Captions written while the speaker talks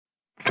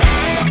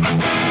All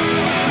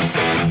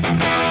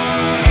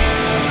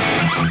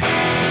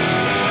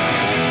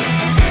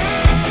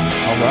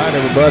right,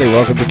 everybody,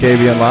 welcome to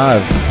KBN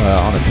Live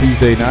on a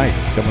Tuesday night,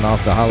 coming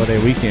off the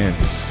holiday weekend.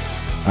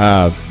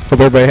 Hope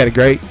everybody had a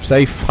great,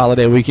 safe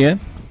holiday weekend,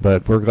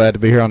 but we're glad to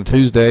be here on a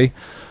Tuesday,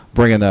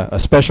 bringing a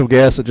special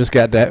guest that just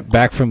got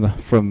back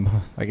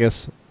from I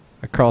guess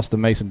across the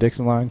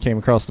Mason-Dixon line, came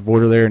across the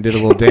border there and did a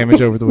little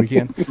damage over the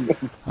weekend.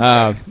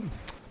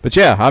 But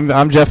yeah,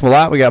 I'm Jeff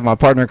Malott. We got my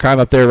partner in crime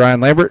up there,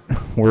 Ryan Lambert.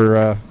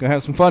 We're gonna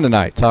have some fun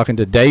tonight, talking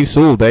to Dave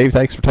Sewell. Dave,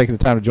 thanks for taking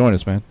the time to join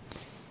us, man.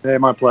 Hey,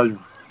 my pleasure.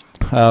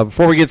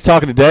 Before we get to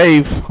talking to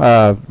Dave,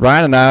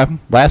 Ryan and I,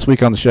 last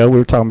week on the show, we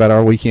were talking about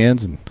our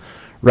weekends and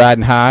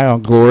riding high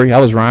on Glory. I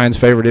was Ryan's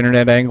favorite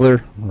internet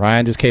angler.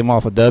 Ryan just came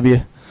off a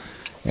W,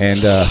 and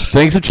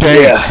things have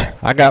changed. Yeah.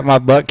 I got my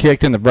butt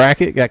kicked in the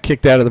bracket, got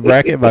kicked out of the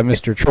bracket by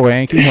Mr. Troy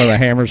Anke, one of the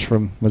hammers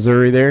from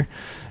Missouri there.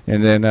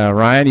 And then,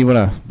 Ryan, you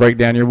want to break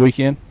down your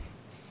weekend?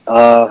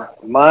 The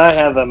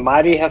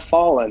mighty have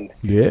fallen.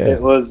 Yeah. It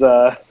was,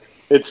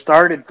 it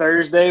started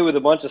Thursday with a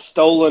bunch of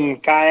stolen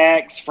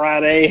kayaks.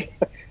 Friday,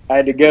 I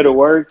had to go to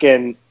work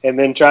and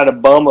then try to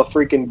bum a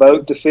freaking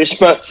boat to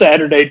fish my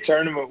Saturday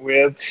tournament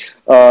with.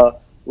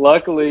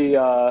 Luckily,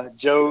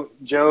 Joe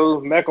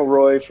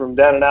McElroy from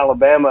down in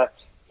Alabama,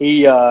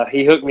 he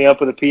hooked me up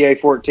with a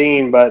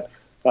PA-14, but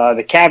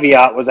the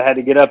caveat was I had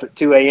to get up at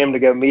 2 a.m. to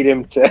go meet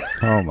him to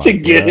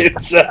get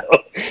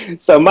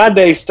it. So my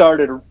day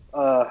started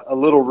a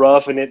little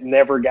rough, and it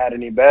never got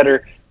any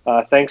better.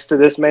 Thanks to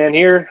this man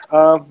here,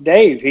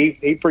 Dave.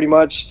 He pretty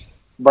much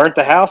burnt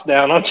the house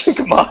down on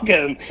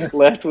Chickamauga and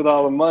left with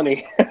all the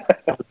money.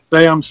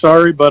 Say I'm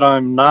sorry, but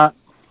I'm not.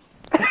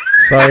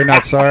 Sorry,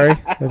 not sorry.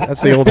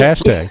 That's the old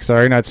hashtag.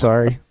 Sorry, not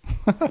sorry.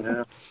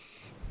 Yeah.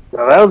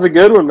 Well, that was a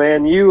good one,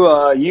 man.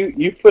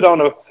 You put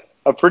on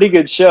a pretty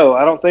good show.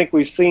 I don't think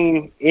we've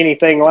seen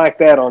anything like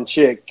that on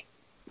Chick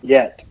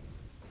yet.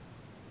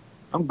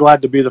 I'm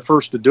glad to be the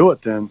first to do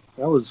it then.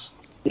 That was...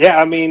 Yeah,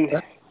 I mean,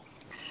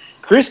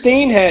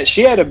 Christine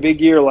had a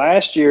big year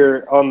last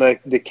year on the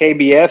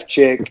KBF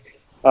Chick.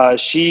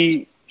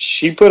 She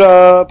put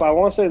up, I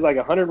want to say it's like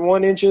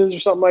 101 inches or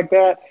something like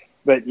that,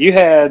 but you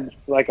had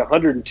like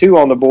 102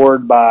 on the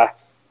board by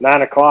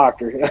 9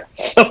 o'clock or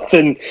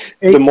something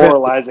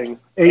demoralizing.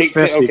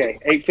 850. Okay,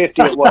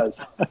 850 it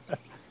was.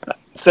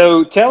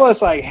 So tell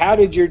us, like, how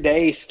did your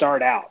day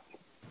start out?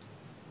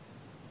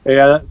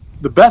 Yeah,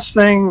 the best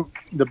thing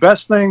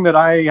that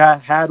I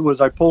had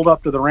was I pulled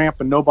up to the ramp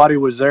and nobody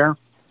was there.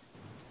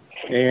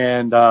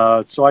 And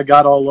so I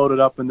got all loaded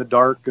up in the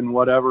dark and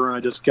whatever, and I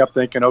just kept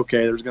thinking,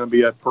 okay, there's going to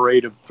be a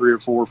parade of 3 or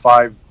 4 or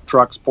 5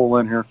 trucks pull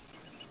in here.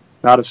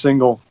 Not a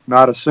single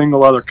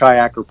other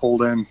kayaker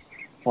pulled in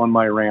on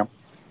my ramp.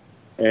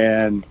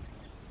 And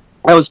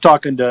I was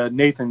talking to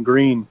Nathan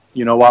Green,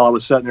 while I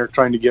was sitting there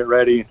trying to get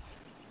ready.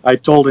 I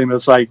told him,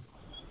 it's like,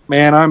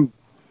 man,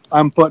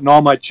 I'm putting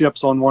all my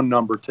chips on one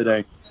number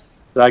today.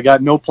 I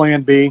got no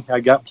plan B.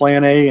 I got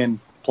plan A and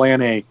plan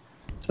A.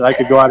 So I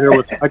could go out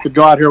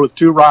here with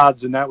 2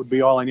 rods, and that would be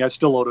all I need. I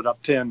still loaded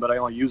up 10, but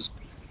I used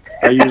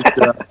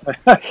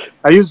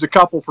a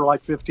couple for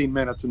like 15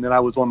 minutes, and then I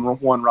was on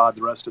 1 rod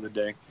the rest of the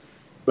day.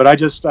 But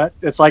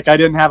it's like I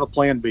didn't have a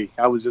plan B.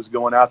 I was just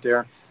going out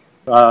there.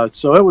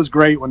 So it was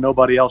great when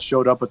nobody else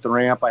showed up at the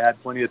ramp. I had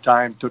plenty of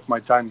time. Took my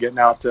time getting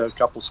out to a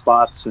couple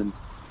spots, and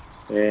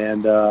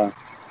so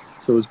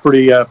it was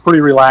pretty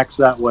relaxed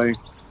that way.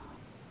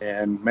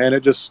 And man,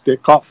 it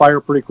caught fire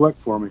pretty quick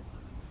for me.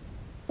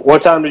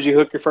 What time did you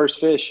hook your first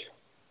fish?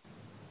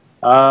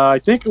 I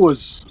think it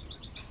was,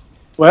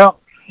 I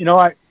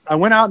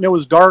went out and it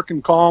was dark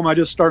and calm. I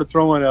just started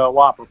throwing a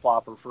whopper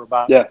plopper for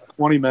about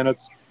 20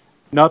 minutes.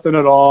 Nothing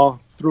at all.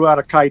 Threw out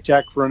a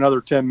Kitech for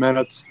another 10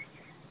 minutes.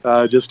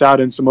 Just out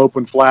in some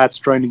open flats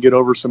trying to get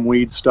over some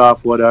weed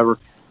stuff, whatever,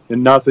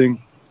 and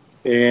nothing.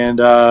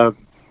 And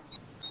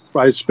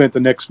I spent the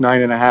next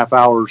 9.5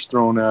 hours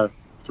throwing a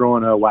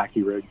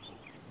wacky rig.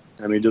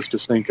 I mean, just a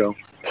Senko.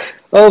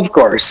 Of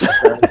course.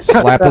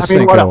 Slap a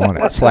Senko on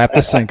it. Slap the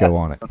Senko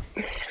on it.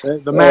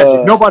 The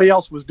magic. Nobody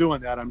else was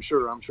doing that, I'm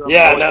sure.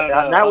 Yeah,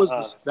 that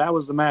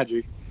was the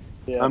magic.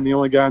 Yeah. I'm the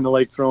only guy in the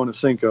lake throwing a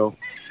Senko.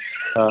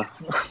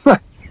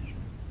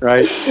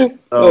 Right?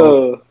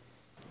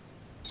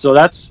 So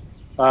that's,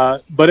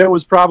 but it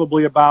was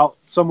probably about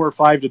somewhere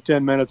 5 to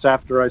 10 minutes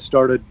after I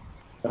started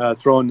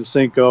throwing the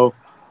Senko.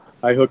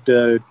 I hooked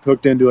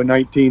into a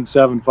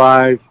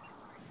 19.75.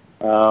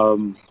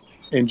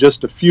 And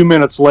just a few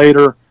minutes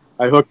later,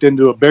 I hooked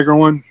into a bigger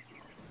one,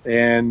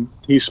 and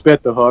he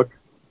spit the hook.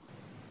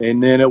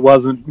 And then it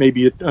wasn't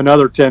maybe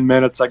another 10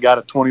 minutes, I got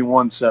a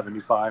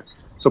 21.75.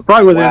 So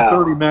probably within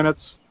 30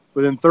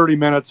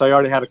 minutes, I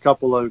already had a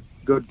couple of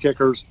good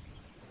kickers.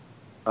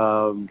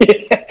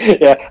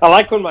 Yeah, I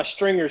like when my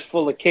stringer's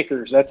full of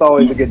kickers. That's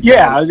always a good sign.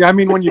 Yeah, I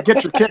mean, when you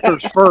get your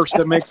kickers first,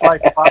 it makes life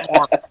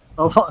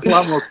a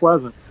lot more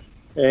pleasant.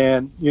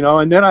 And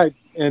and then I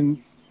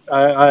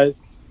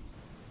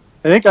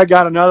think I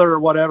got another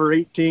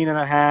 18 and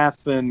a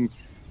half and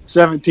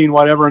 17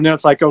 whatever, and then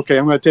it's like, okay,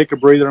 I'm going to take a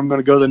breather. I'm going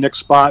to go to the next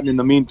spot, and in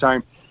the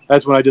meantime,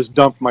 that's when I just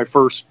dumped my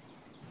first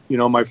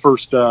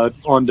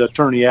on the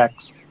Tourney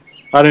X.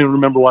 I don't even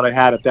remember what I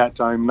had at that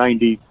time,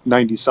 90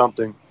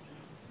 something.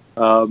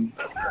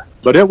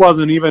 But it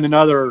wasn't even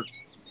another,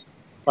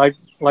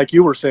 like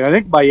you were saying, I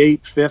think by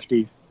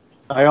 850,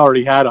 I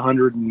already had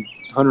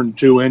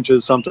 102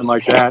 inches, something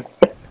like that.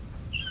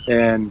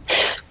 And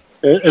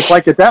it's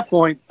like at that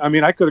point, I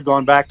mean, I could have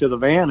gone back to the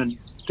van and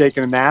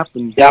taken a nap.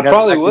 And yeah, I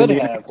probably would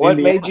have. What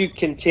made you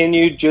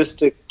continue just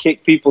to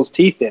kick people's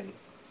teeth in?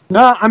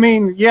 No, I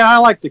mean, yeah, I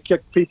like to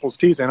kick people's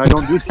teeth in. I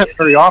don't do that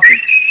very often.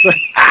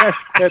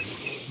 But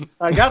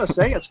I got to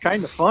say, it's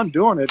kind of fun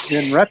doing it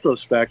in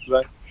retrospect.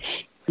 But,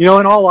 in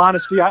all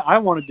honesty, I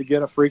wanted to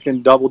get a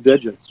freaking double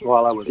digit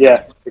while I was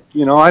there.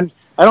 I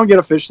don't get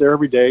a fish there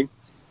every day.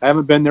 I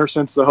haven't been there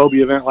since the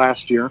Hobie event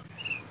last year.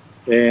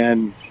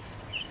 And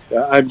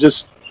I'm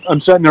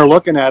sitting there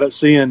looking at it,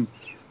 seeing,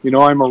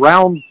 I'm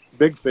around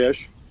big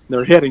fish.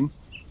 They're hitting.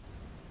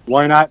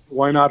 Why not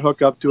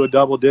hook up to a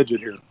double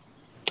digit here?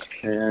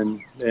 And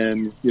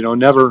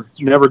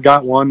never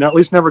got one. At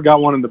least never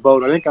got one in the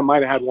boat. I think I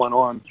might have had one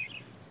on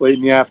late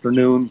in the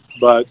afternoon,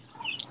 but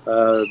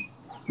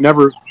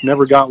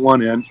never got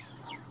one in.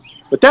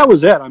 But that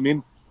was it. I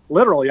mean,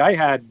 literally, I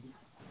had,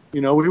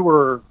 we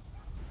were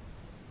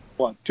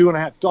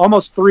 2.5,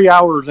 almost 3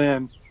 hours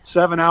in,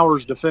 7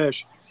 hours to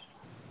fish,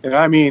 and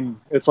I mean,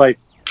 it's like,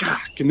 God,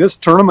 can this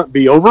tournament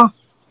be over?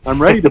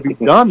 I'm ready to be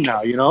done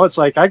now. It's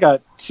like I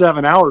got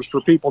 7 hours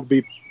for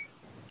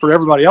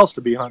everybody else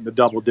to be hunting the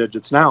double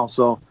digits now.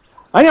 So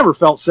I never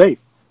felt safe.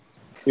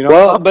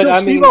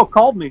 Steve-O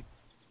called me.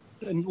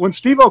 And when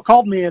Steve-O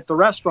called me at the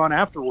restaurant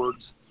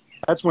afterwards,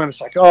 that's when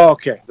it's like, oh,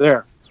 okay,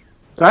 there.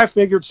 So I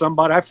figured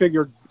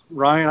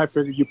Ryan, I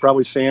figured you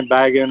probably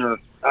sandbagging, or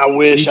I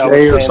wish DJ I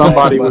was or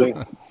somebody with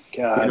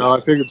God.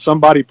 I figured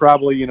somebody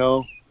probably,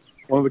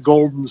 one of the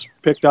Goldens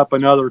picked up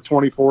another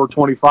 24,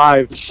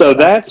 25. So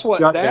that's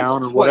what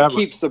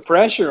keeps the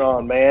pressure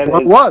on, man.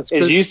 Well,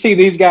 is you see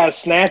these guys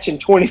snatching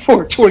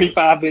 24,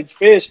 25-inch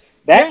fish,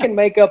 that can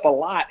make up a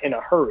lot in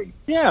a hurry.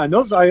 Yeah, and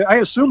those I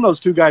assume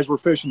those two guys were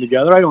fishing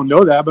together. I don't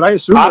know that, but I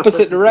assume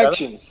opposite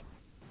directions.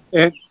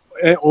 Together.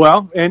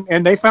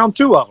 And they found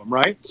two of them,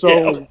 right?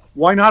 So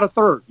why not a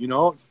third?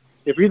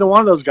 If either one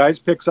of those guys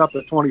picks up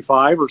a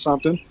 25 or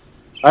something,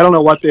 I don't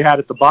know what they had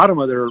at the bottom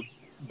of their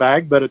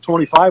bag, but a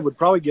 25 would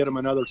probably get them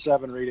another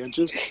 7 or 8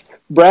 inches.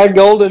 Brad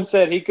Golden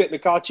said he couldn't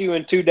have caught you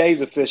in 2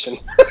 days of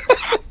fishing.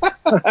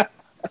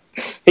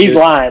 He's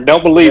lying.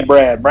 Don't believe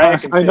Brad.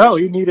 Brad can fish. I know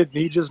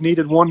he just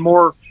needed one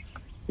more,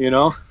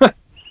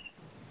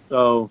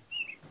 So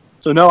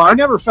no, I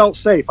never felt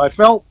safe. I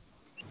felt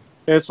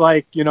it's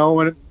like,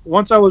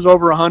 once I was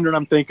over 100,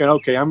 I'm thinking,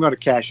 okay, I'm going to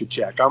cash a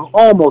check. I'm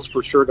almost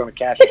for sure going to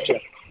cash a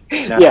check.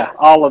 Now. Yeah,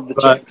 all of the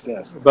checks,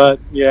 yes. But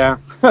yeah,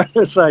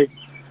 it's like,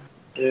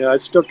 I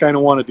still kind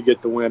of wanted to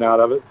get the win out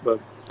of it. But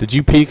did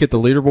you peek at the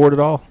leaderboard at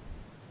all?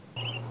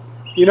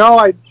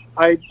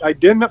 I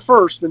didn't at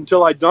first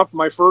until I dumped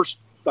my first.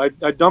 I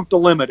dumped a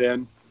limit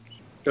in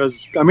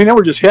because they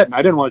were just hitting.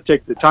 I didn't want to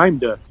take the time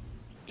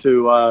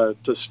to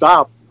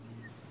stop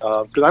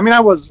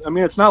because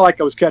it's not like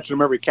I was catching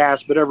them every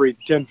cast, but every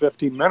 10,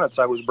 15 minutes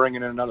I was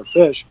bringing in another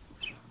fish,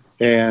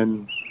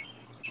 and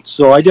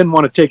so I didn't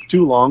want to take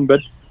too long.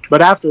 But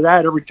after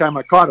that, every time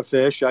I caught a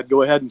fish, I'd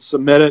go ahead and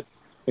submit it.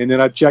 And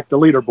then I'd check the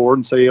leaderboard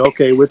and say,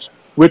 okay, which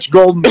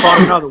Golden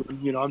caught another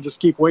one? I'm just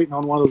keep waiting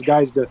on one of those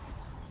guys to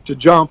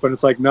jump. And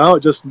it's like, no,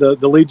 it just the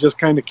lead just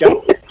kind of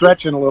kept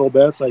stretching a little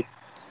bit. It's like,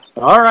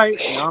 all right,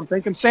 now I'm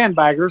thinking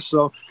sandbaggers.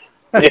 So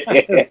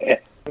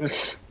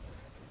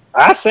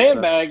I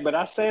sandbagged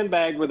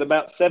with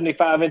about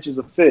 75 inches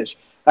of fish.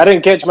 I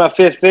didn't catch my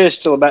fifth fish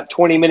till about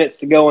 20 minutes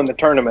to go in the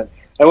tournament.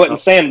 I wasn't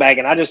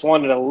sandbagging. I just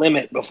wanted a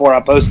limit before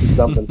I posted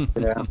something.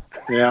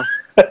 Yeah.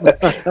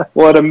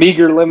 What a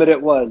meager limit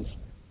it was.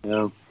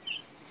 Yeah.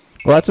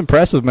 Well, that's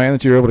impressive, man,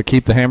 that you're able to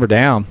keep the hammer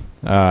down.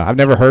 I've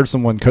never heard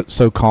someone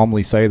so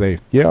calmly say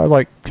I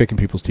like kicking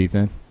people's teeth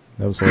in.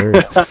 That was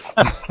hilarious.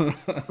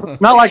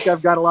 Not like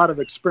I've got a lot of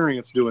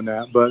experience doing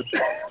that, but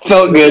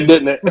felt good,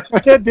 didn't it?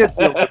 It did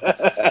feel good.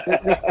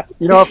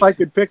 If I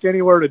could pick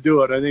anywhere to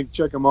do it, I think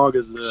Chickamauga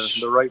is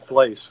the right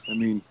place.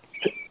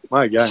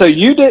 My God. So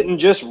you didn't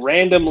just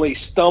randomly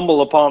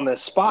stumble upon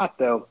this spot,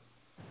 though.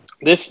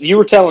 You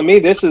were telling me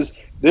this is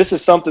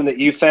something that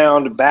you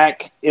found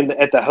back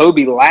at the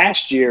Hobie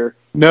last year.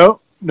 No,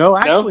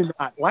 actually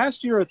not.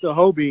 Last year at the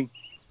Hobie,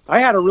 I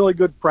had a really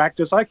good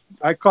practice.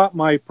 I caught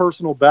my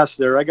personal best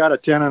there. I got a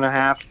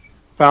 10.5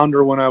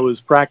 pounder when I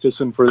was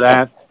practicing for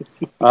that.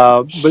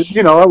 But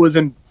it was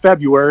in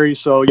February,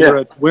 so you're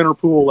at winter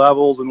pool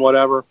levels and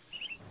whatever.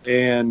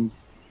 And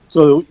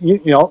so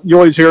you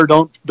always hear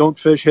don't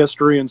fish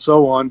history and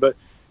so on. But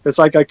it's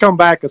like I come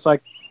back, it's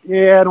like,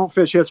 yeah, I don't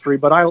fish history,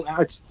 but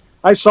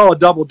I saw a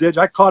double digit.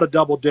 I caught a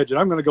double digit.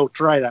 I'm going to go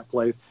try that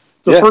place.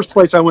 So first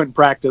place I went and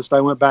practiced,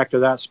 I went back to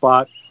that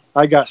spot.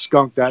 I got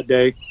skunked that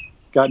day.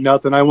 Got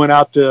nothing. I went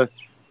out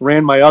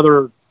ran my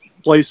other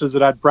places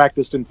that I'd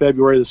practiced in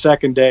February the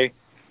second day.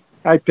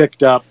 I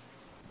picked up,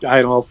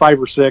 5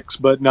 or 6,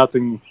 but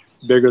nothing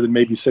bigger than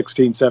maybe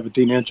 16,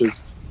 17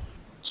 inches.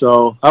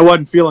 So I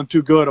wasn't feeling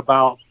too good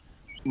about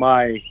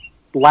my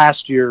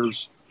last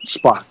year's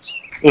spots.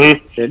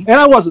 Mm-hmm. And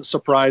I wasn't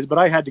surprised, but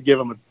I had to give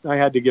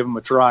them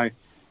a try.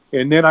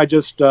 And then I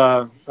just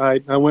I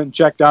went and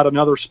checked out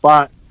another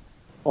spot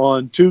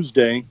on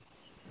Tuesday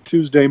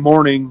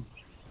morning,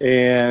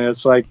 and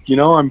it's like,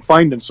 I'm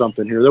finding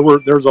something here.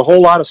 There's a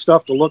whole lot of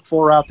stuff to look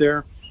for out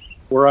there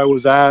where I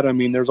was at. I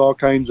mean, there's all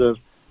kinds of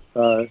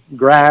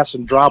grass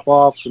and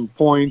drop-offs and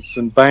points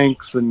and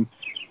banks and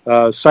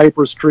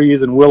cypress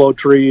trees and willow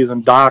trees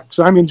and docks.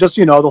 I mean, just,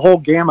 the whole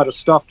gamut of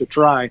stuff to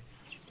try.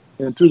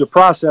 And through the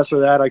process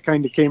of that, I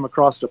kind of came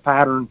across a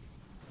pattern.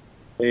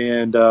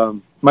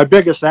 And my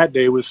biggest that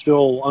day was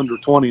still under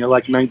 20,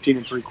 like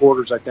 19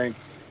 3/4, I think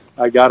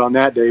I got on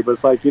that day. But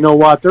it's like, you know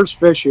what? There's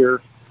fish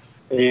here.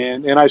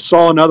 And I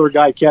saw another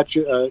guy catch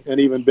an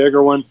even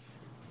bigger one.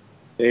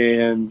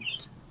 And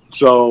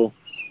so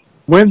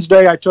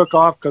Wednesday I took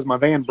off because my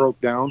van broke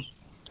down.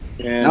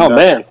 And,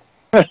 man.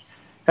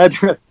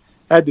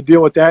 Had to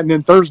deal with that. And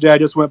then Thursday I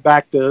just went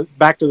back to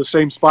the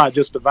same spot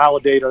just to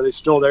validate, are they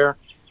still there?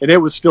 And it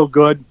was still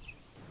good.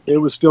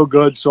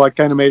 So I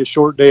kind of made a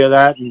short day of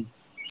that and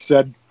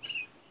said,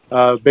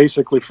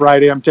 basically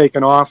Friday I'm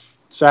taking off.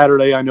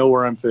 Saturday I know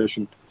where I'm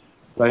fishing.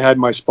 I had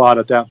my spot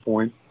at that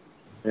point.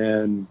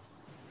 And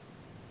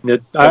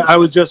I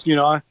was just,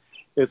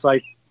 it's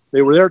like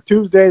they were there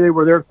Tuesday, they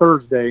were there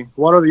Thursday.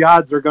 What are the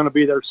odds they're going to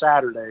be there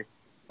Saturday?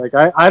 Like,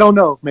 I don't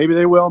know. Maybe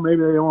they will,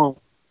 maybe they won't.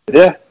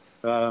 Yeah.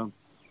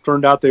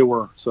 Turned out they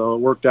were. So it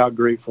worked out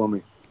great for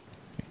me.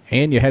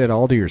 And you had it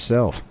all to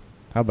yourself.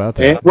 How about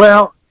that?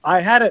 Well,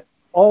 I had it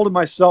all to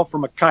myself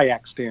from a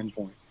kayak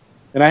standpoint.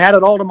 And I had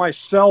it all to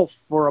myself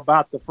for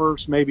about the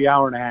first maybe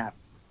hour and a half.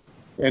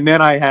 And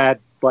then I had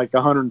like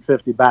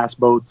 150 bass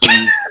boats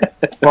and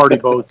party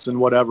boats and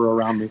whatever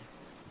around me.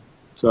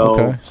 So,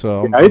 okay,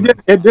 so yeah,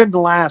 it didn't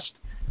last.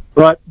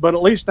 But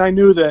at least I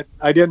knew that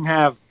I didn't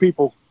have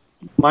people,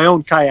 my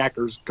own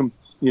kayakers,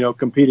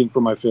 competing for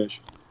my fish.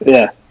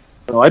 Yeah.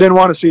 So I didn't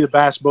want to see the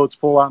bass boats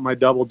pull out my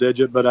double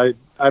digit, but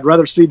I'd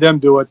rather see them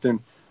do it than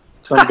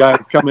some guy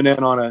coming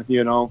in on a,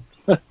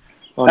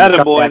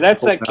 Attaboy,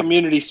 that's that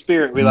community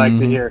spirit we like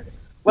to hear.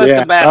 Let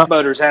the bass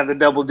boaters have the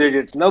double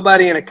digits.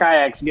 Nobody in a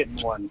kayak's getting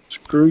one.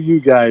 Screw you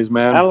guys,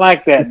 man. I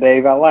like that,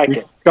 Dave. I like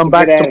it. Come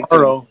back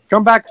tomorrow.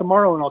 Come back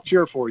tomorrow and I'll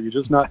cheer for you,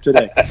 just not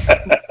today.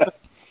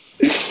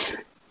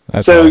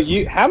 So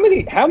awesome.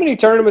 How many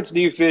tournaments do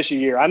you fish a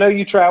year? I know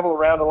you travel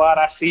around a lot.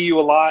 I see you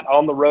a lot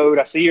on the road.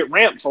 I see you at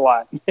ramps a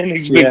lot in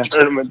these big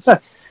tournaments.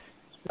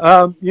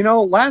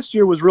 Last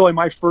year was really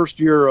my first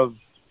year of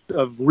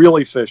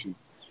really fishing.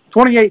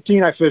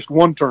 2018, I fished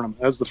one tournament.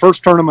 That was the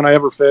first tournament I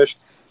ever fished.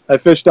 I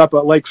fished up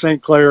at Lake St.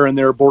 Clair in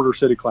their Border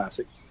City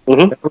Classic.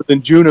 Mm-hmm. That was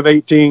in June of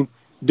 18.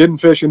 Didn't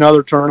fish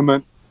another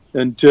tournament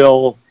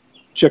until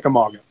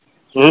Chickamauga.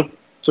 Mm-hmm.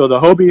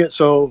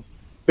 So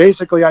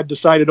basically I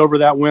decided over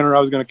that winter I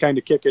was going to kind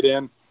of kick it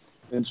in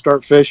and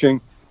start fishing.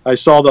 I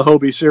saw the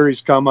Hobie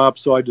series come up,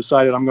 so I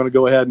decided I'm going to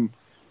go ahead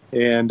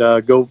and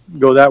go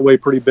that way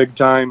pretty big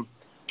time.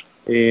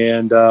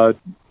 And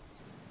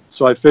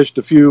so I fished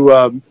a few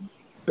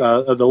of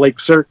the Lake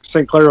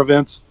St. Clair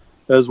events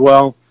as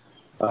well.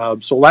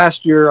 So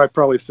last year I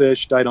probably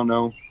fished, I don't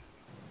know,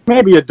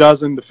 maybe a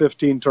dozen to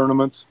 15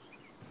 tournaments.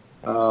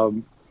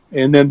 And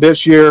then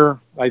this year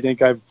I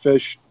think I've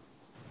fished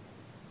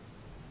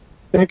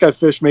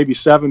maybe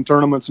 7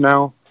 tournaments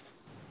now.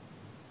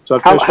 So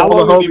I've fished how all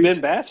long the have you Hobies.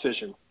 been bass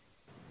fishing?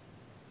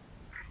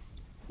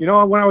 When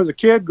I was a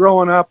kid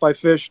growing up, I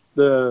fished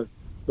the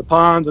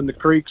ponds and the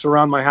creeks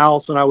around my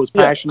house, and I was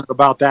passionate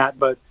about that.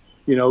 But,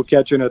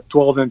 catching a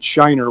 12-inch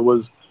shiner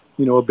was,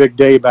 a big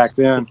day back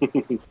then.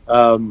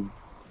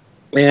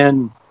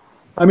 And,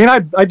 I mean, I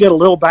did a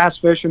little bass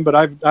fishing, but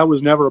I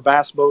was never a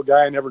bass boat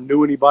guy. I never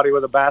knew anybody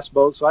with a bass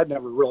boat, so I'd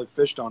never really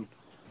fished out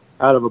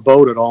of a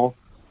boat at all.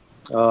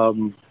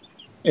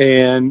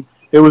 And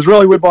it was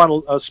really, we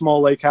bought a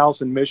small lake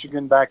house in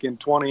Michigan back in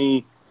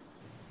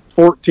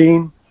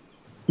 2014.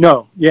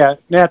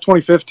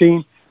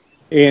 2015.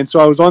 And so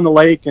I was on the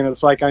lake, and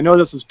it's like, I know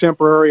this is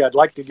temporary. I'd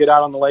like to get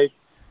out on the lake.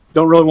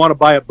 Don't really want to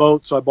buy a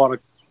boat, so I bought a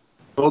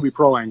Hobie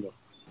Pro Angler.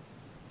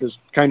 Just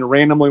kind of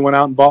randomly went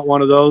out and bought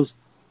one of those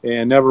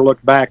and never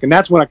looked back. And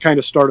that's when I kind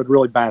of started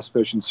really bass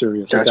fishing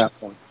serious at that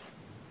point.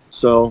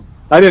 So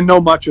I didn't know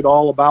much at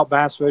all about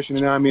bass fishing.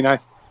 And I mean,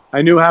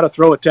 I knew how to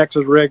throw a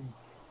Texas rig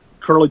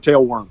curly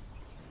tail worm.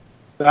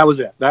 That was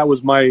it. That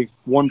was my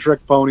one trick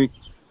pony.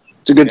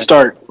 It's a good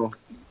start.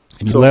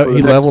 And you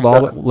leveled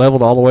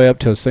all the way up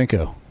to a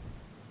Senko.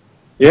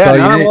 Yeah,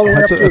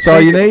 that's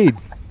all you need.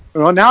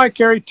 Well, now I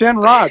carry 10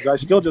 rods. I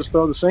still just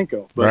throw the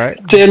Senko. Right.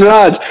 10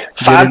 rods,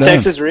 5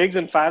 Texas rigs,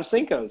 and 5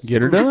 Senkos.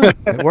 Get her done.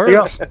 It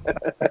works.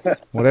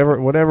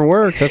 Whatever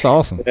works. That's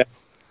awesome.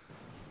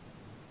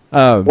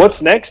 Yeah.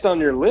 What's next on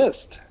your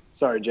list?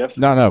 Sorry, Jeff.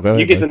 No, go ahead.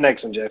 You get the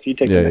next one, Jeff. You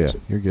take the next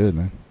one. You're good,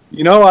 man.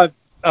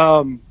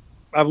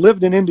 I've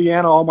lived in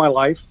Indiana all my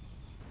life,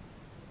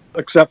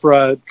 except for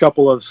a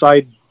couple of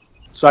side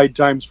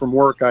times from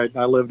work. I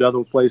lived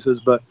other places,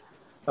 but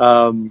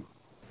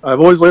I've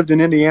always lived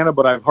in Indiana,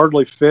 but I've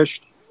hardly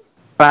fished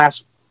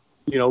bass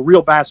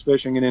real bass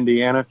fishing in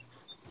Indiana.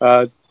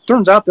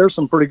 Turns out there's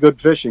some pretty good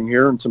fishing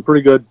here and some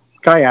pretty good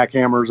kayak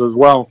hammers as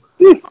well.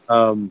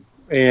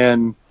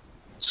 And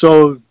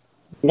so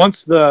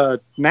once the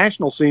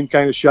national scene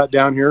kind of shut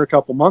down here a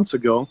couple months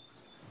ago,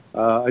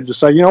 I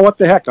decided, what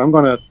the heck, I'm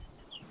not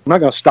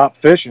going to stop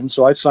fishing.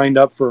 So I signed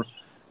up for,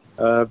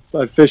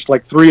 I fished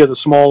like 3 of the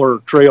smaller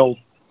trail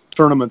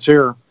tournaments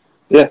here.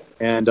 Yeah.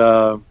 And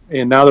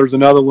now there's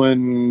another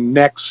one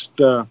next,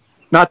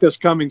 not this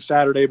coming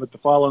Saturday, but the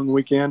following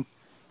weekend.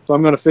 So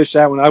I'm going to fish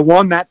that one. I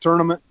won that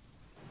tournament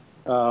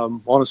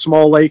on a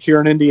small lake here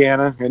in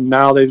Indiana, and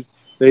now they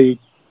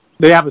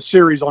have a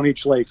series on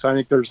each lake. So I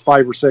think there's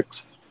 5 or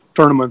 6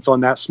 tournaments on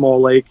that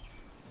small lake.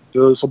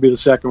 So this will be the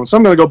second one. So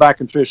I'm going to go back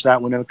and fish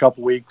that one in a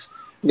couple weeks.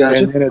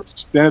 Gotcha. And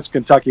then it's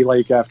Kentucky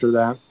Lake after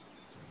that.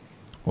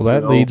 Well,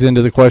 that leads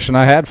into the question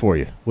I had for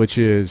you, which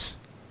is,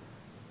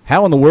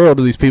 how in the world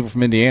do these people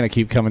from Indiana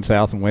keep coming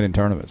south and winning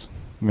tournaments?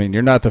 I mean,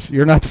 you're not the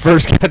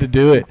first guy to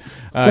do it.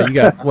 You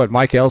got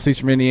Mike Elsie's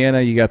from Indiana.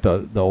 You got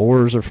the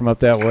Orrs are from up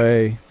that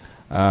way.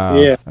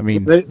 Yeah, I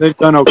mean, they've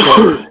done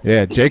okay.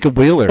 Yeah, Jacob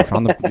Wheeler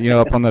on the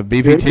up on the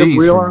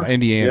BPTs from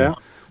Indiana. Yeah.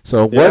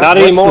 So not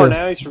anymore.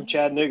 Now he's from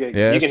Chattanooga.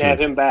 Yeah, you can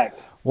have him back.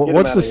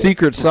 What's the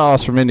secret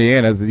sauce from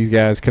Indiana that these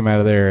guys come out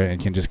of there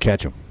and can just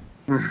catch them?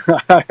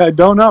 I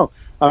don't know.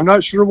 I'm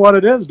not sure what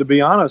it is, to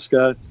be honest.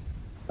 Because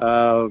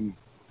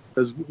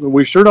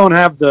we sure don't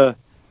have the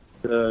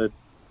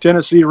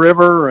Tennessee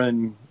River,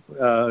 and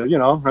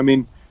I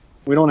mean,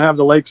 we don't have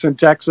the lakes in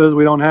Texas.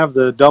 We don't have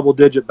the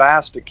double-digit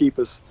bass to keep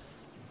us,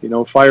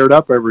 fired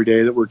up every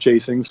day that we're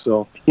chasing.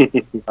 So,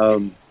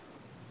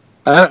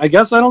 I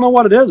guess I don't know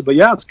what it is, but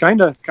yeah, it's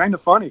kind of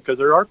funny because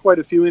there are quite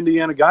a few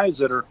Indiana guys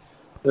that are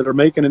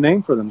making a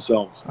name for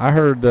themselves. I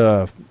heard,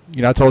 I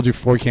told you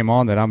before we came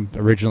on that I'm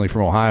originally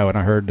from Ohio, and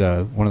I heard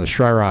one of the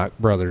Shryock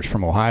brothers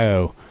from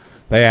Ohio.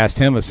 They asked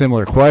him a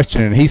similar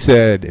question, and he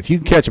said, if you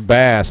can catch a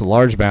bass, a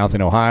largemouth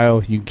in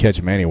Ohio, you can catch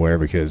them anywhere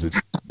because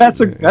it's that's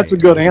a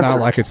good answer. It's not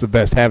like it's the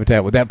best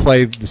habitat. Would that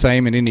play the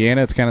same in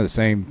Indiana? It's kind of the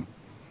same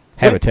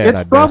habitat.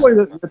 It's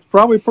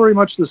probably pretty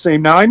much the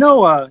same. Now I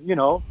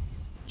know,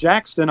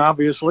 Jackson,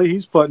 obviously,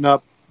 he's putting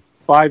up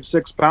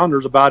 5-6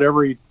 pounders about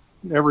every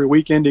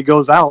weekend he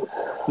goes out.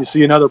 You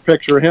see another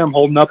picture of him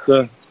holding up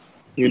got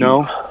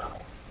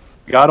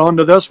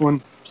onto this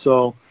one.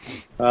 So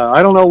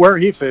I don't know where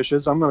he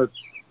fishes. I'm going to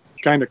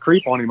kind of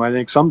creep on him, I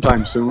think,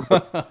 sometime soon.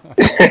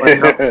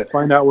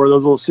 find out where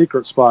those little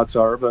secret spots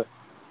are. But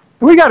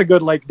we got a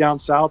good lake down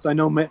south. I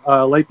know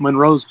Lake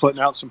Monroe's putting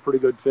out some pretty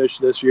good fish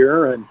this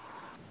year, and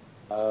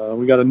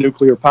we got a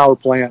nuclear power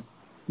plant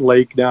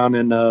lake down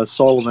in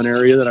Sullivan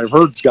area that I've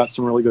heard's got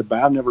some really good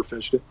bass. I've never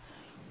fished it.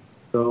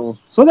 So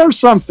there's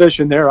some fish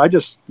in there. I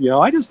just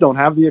don't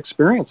have the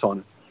experience on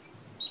it.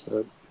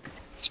 But,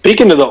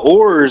 speaking of the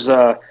oars,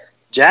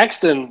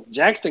 Jackson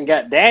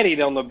got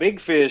daddied on the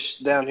big fish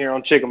down here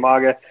on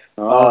Chickamauga.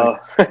 My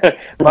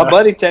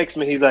buddy texted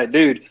me. He's like,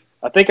 dude,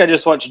 I think I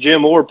just watched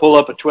Jim Orr pull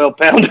up a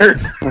 12-pounder.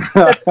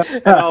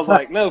 And I was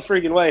like, no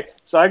freaking way.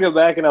 So I go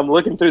back and I'm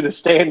looking through the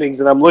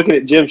standings and I'm looking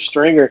at Jim's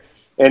stringer,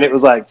 and it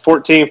was like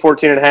 14,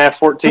 14 and a half,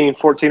 14,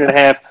 14 and a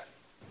half,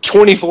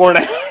 24 and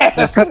a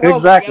half.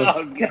 Exactly.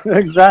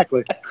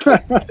 Exactly.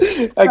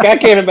 Like, I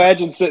can't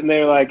imagine sitting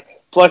there like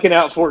plucking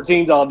out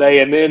 14s all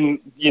day and then,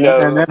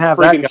 and then have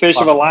freaking fish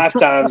of a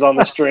lifetime's on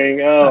the string.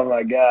 Oh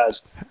my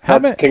gosh.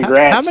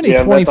 Congrats. How many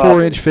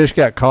 24-inch fish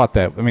got caught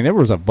that? I mean, there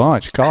was a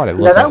bunch caught.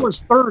 Was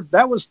third.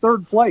 That was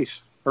third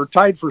place, or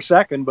tied for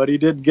second, but he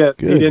didn't get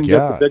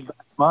the big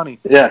money.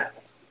 Yeah.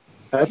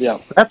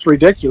 That's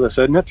ridiculous,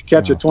 isn't it? To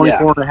catch a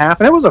 24 and a half.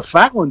 And it was a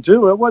fat one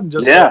too. It wasn't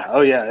just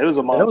it was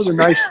a monster. It was a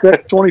nice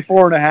thick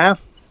 24 and a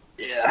half.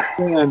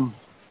 And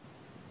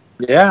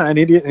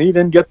he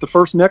didn't get the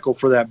first nickel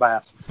for that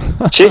bass.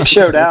 Chick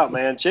showed out,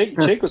 man. Chick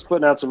was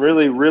putting out some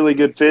really, really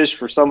good fish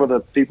for some of the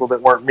people that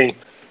weren't me.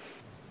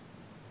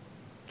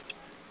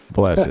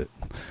 Bless it.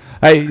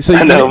 Hey, so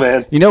I know,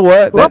 man. You know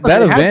what?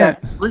 That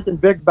event, that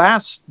freaking big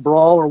bass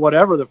brawl or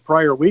whatever the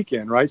prior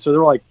weekend, right? So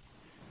they're like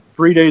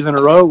 3 days in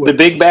a row with the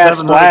Big Bass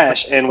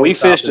Splash, and we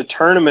fished a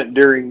tournament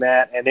during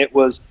that, and it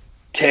was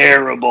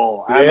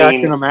terrible. I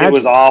can imagine. It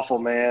was awful,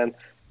 man.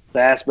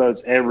 Bass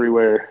boats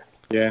everywhere.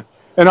 Yeah.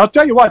 And I'll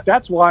tell you what,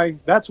 that's why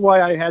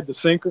I had the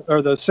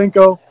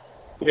Cinco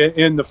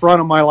in the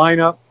front of my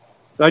lineup.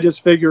 I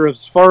just figure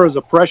as far as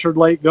a pressured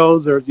lake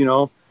goes, or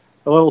a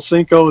little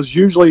Cinco is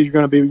usually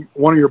going to be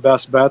one of your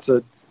best bets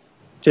at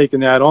taking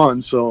that on.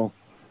 So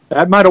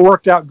that might have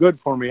worked out good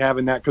for me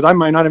having that, because I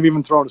might not have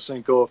even thrown a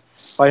Cinco if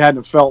I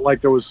hadn't felt like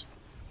there was,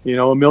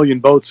 a million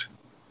boats.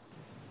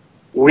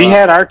 We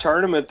had our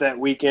tournament that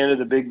weekend of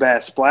the Big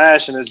Bass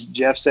Splash, and as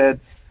Jeff said,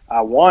 I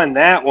won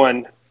that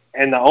one.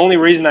 And the only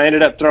reason I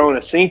ended up throwing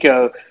a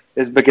Cinco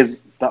is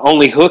because the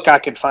only hook I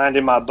could find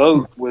in my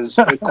boat was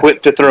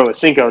equipped to throw a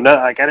Cinco. No,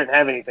 I didn't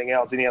have anything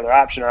else, any other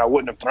option, or I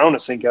wouldn't have thrown a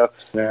Cinco.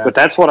 Yeah. But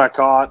that's what I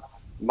caught,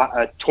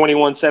 a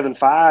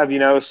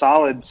 21.75,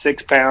 solid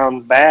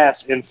 6-pound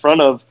bass in front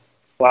of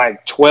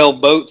like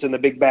 12 boats in the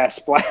Big Bass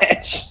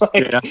Splash.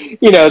 Like, Yeah.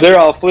 you know, they're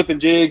all flipping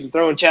jigs and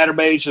throwing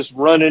chatterbaits, just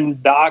running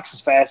docks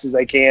as fast as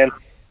they can.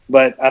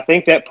 But I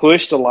think that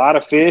pushed a lot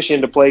of fish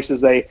into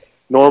places they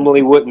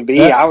normally wouldn't be.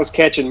 Yeah. I was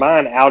catching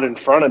mine out in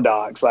front of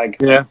docks, like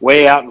Yeah.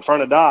 way out in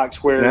front of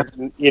docks where,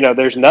 you know,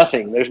 there's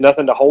nothing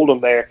to hold them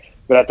there.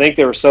 But I think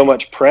there was so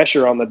much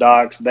pressure on the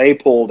docks, they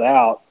pulled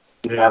out.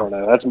 Yeah. I don't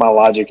know. That's my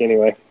logic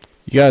anyway.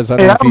 You guys, I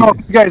Hey, I don't don't know know if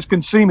if you guys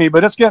can see me,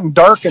 but it's getting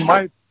dark, and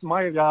my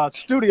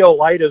studio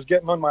light is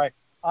getting on my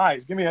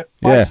eyes. Give me a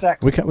 5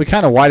 seconds. we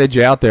kind of whited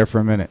you out there for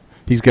a minute.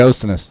 He's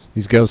ghosting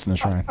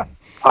us, Ryan.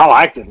 I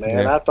liked it, man.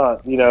 Yeah. I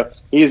thought, you know,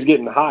 he's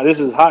getting hot. This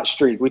is hot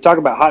streak. We talk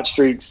about hot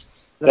streaks. Is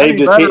that They any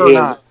just better hit or his.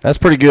 not? That's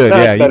pretty good.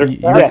 That's Yeah,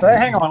 better.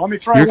 Hang on, let me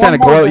try you're one kind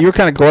of more. you're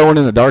kind of glowing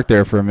in the dark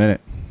there for a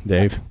minute,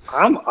 Dave.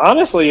 I'm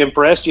honestly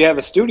impressed you have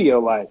a studio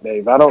light,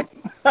 Dave. I don't.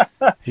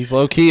 He's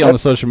low key on the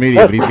social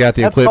media, but he's got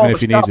the That's equipment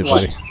called if he a needs it,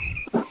 buddy. stoplight.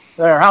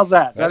 There, how's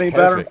that? Is that any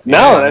better? No,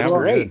 Yeah, that's now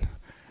we're great. good.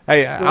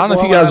 Hey, I don't know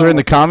if you guys are in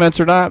the comments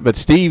or not, but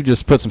Steve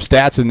just put some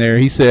stats in there.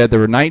 He said there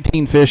were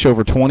 19 fish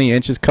over 20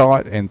 inches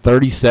caught and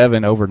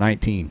 37 over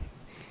 19,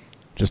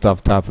 just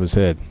off the top of his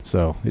head.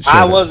 So it showed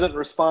I up. wasn't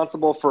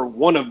responsible for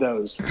one of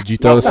those. Did you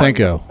throw a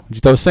Cinco? Did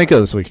you throw a Cinco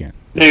this weekend?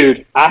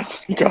 Dude,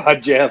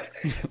 God, Jeff.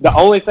 The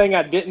only thing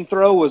I didn't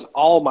throw was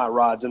all my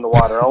rods in the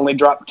water. I only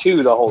dropped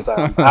 2 the whole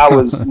time. I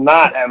was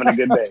not having a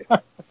good day.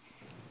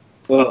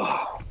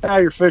 Ugh. Now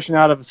you're fishing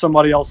out of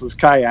somebody else's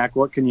kayak.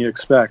 What can you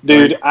expect?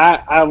 Dude,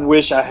 I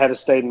wish I had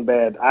stayed in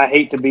bed. I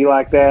hate to be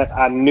like that.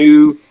 I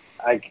knew,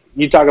 like,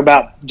 you talk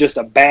about just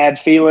a bad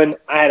feeling.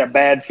 I had a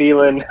bad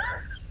feeling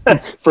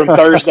from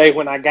Thursday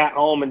when I got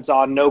home and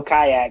saw no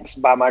kayaks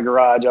by my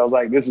garage. I was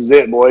like, this is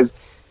it, boys.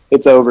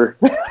 It's over.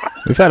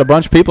 We've had a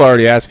bunch of people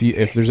already ask you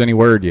if there's any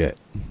word yet.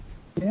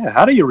 Yeah,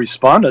 how do you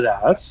respond to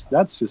that?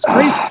 That's just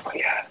crazy. Oh,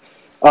 my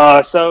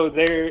God. So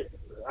there,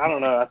 I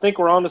don't know. I think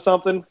we're on to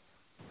something.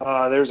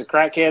 There's a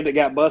crackhead that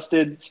got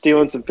busted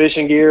stealing some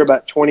fishing gear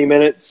about 20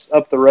 minutes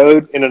up the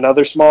road in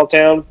another small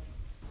town.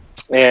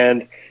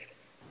 And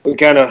we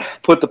kind of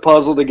put the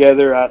puzzle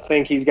together. I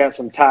think he's got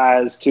some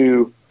ties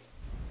to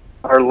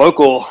our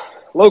local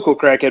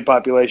crackhead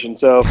population.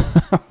 So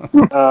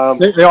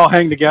They all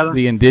hang together.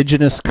 The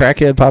indigenous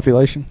crackhead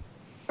population?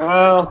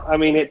 I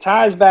mean, it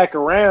ties back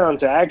around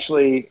to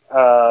actually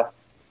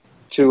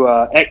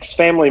to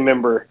ex-family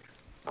member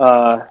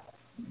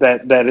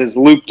that is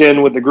looped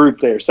in with the group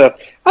there. So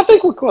I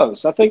think we're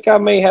close. I think I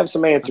may have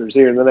some answers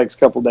here in the next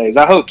couple days.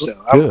 I hope so.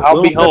 Good.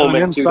 I'll be Little bit of home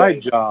an in 2 inside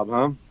days. job,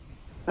 huh?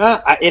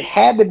 It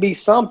had to be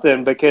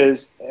something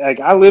because, like,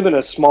 I live in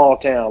a small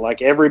town.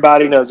 Like,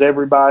 everybody knows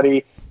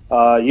everybody.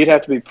 You'd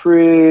have to be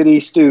pretty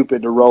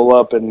stupid to roll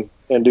up and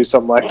do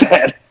something like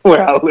that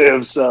where I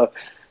live. So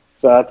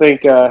I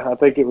think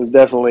it was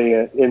definitely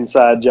an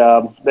inside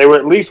job. They were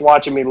at least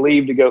watching me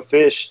leave to go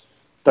fish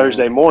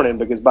Thursday morning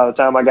because by the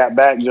time I got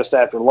back just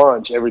after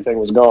lunch, everything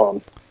was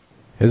gone.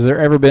 Has there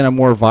ever been a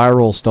more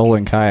viral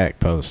stolen kayak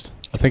post?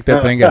 I think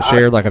that thing got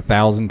shared like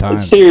 1,000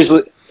 times.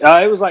 Seriously,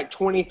 it was like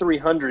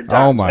 2,300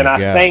 times. Oh, my and I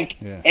God. thank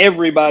Yeah.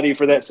 everybody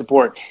for that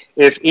support.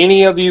 If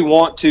any of you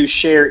want to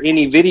share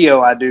any video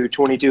I do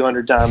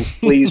 2,200 times,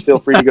 please feel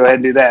free to go ahead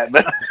and do that.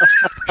 But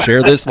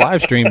Share this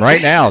live stream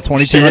right now,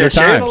 2,200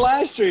 share the times.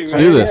 live stream. Let's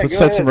man. do this. Yeah, Let's go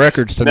set ahead. some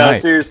records No, tonight.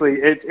 seriously,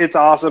 it's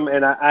awesome,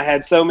 and I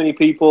had so many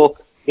people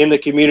in the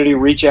community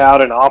reach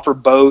out and offer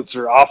boats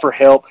or offer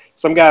help.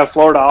 Some guy in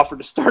Florida offered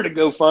to start a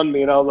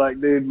GoFundMe, and I was like,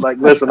 dude, like,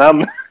 listen,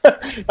 I'm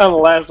I'm the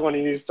last one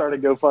you need to start a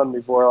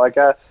GoFundMe for. Like,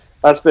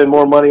 I spend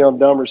more money on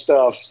dumber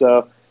stuff,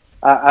 so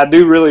I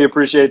do really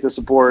appreciate the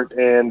support,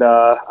 and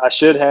I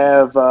should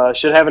have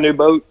a new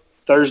boat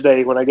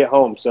Thursday when I get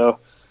home. So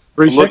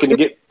I'm looking to 360?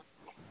 get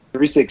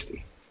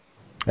 360.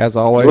 As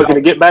always, Looking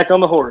to get back on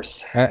the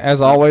horse.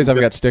 as always, I've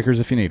got stickers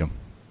if you need them.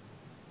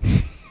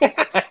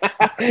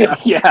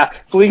 Yeah,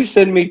 please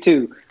send me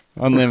 2.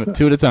 Unlimited,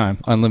 2 at a time,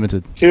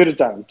 unlimited. 2 at a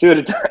time. 2 at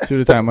a time. 2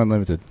 at a time,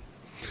 unlimited.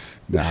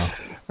 No.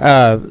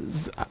 I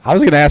was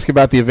going to ask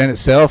about the event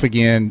itself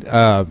again,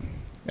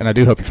 and I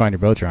do hope you find your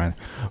boats, Ryan.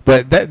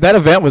 But that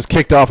event was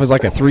kicked off as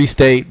like a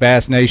 3-state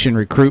Bass Nation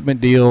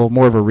recruitment deal,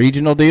 more of a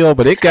regional deal,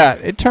 but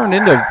it turned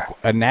into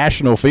a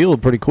national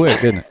field pretty quick,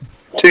 didn't it?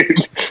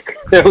 Dude,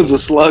 it was a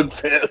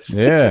slugfest.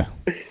 Yeah.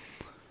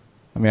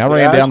 I mean, I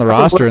ran down the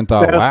roster and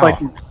thought, That's wow. like,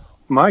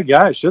 my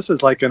gosh, this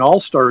is like an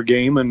all-star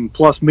game, and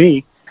plus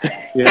me.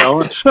 You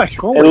know, it's like,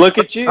 holy And look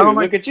at you. I don't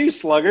like- Look at you,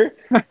 slugger.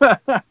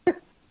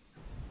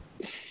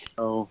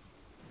 oh.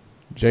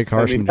 Jake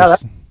Harshman yeah,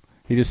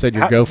 he just said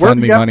your Where'd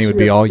GoFundMe you money would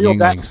be all feel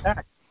that Yinglings.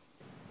 stack?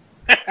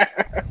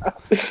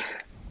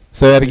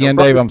 Say that again,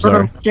 Dave. I'm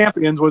sorry.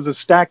 Champions was as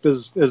stacked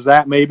as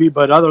that, maybe,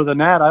 but other than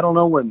that, I don't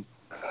know when.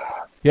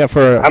 Yeah,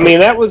 I mean,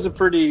 that was a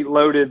pretty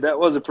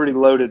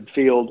loaded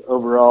field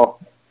overall.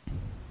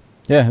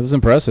 yeah, it was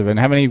impressive. And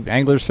how many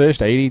anglers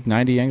fished? 80,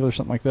 90 anglers,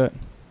 something like that?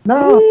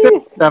 No,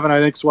 57, I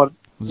think is what.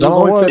 Was that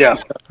all it only was?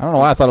 57. I don't know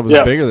why I thought it was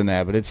Yeah. bigger than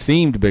that, but it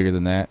seemed bigger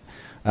than that.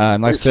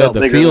 And like I It said, felt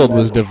the bigger than field that.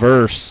 was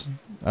diverse,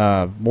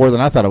 more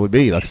than I thought it would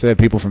be. Like I said,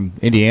 people from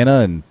Indiana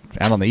and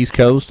out on the East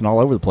Coast and all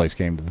over the place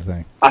came to the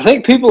thing. I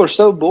think people are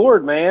so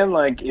bored, man.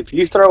 Like, if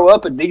you throw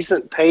up a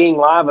decent paying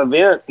live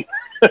event,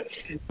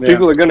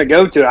 people are going to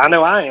go to it. I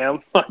know I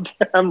am.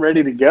 I'm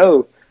ready to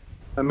go.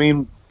 I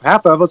mean,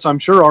 half of us, I'm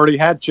sure, already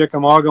had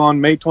Chickamauga on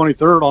May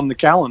 23rd on the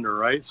calendar,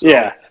 right? So,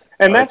 yeah,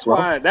 and that's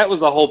why that was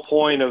the whole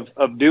point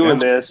of doing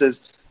this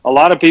is a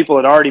lot of people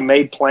had already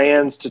made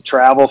plans to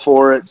travel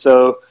for it.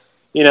 So,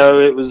 you know,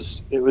 it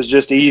was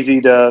just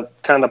easy to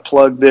kind of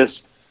plug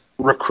this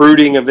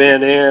recruiting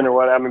event in or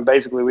what. I mean,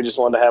 basically, we just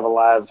wanted to have a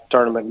live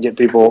tournament and get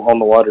people on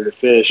the water to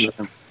fish. Yeah.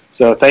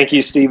 So thank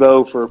you,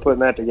 Steve-O, for putting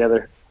that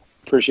together.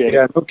 Appreciate it.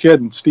 Yeah, no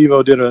kidding.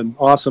 Steve-O did an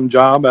awesome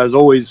job, as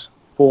always,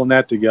 pulling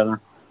that together.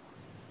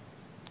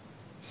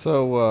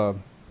 So,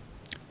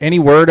 any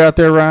word out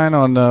there, Ryan,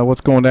 on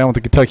what's going down with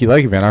the Kentucky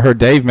Lake event? I heard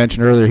Dave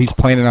mention earlier he's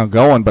planning on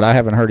going, but I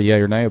haven't heard a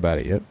yay or nay about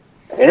it yet.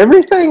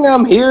 Everything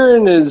I'm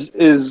hearing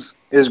is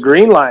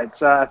green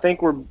lights. I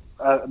think we're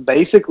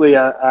basically,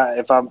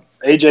 if I'm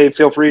AJ,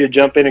 feel free to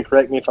jump in and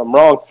correct me if I'm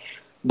wrong,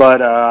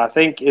 but I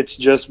think it's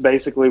just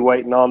basically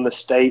waiting on the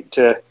state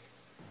to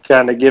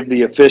kind of give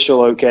the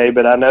official okay.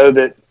 But I know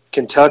that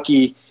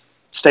Kentucky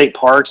State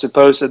Parks have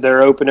posted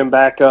they're opening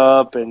back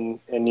up,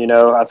 and you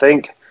know, I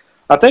think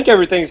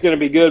everything's going to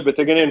be good, but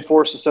they're going to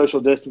enforce the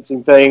social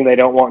distancing thing. They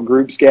don't want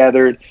groups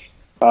gathered.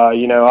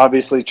 You know,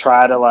 obviously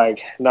try to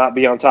like not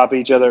be on top of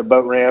each other at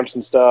boat ramps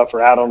and stuff,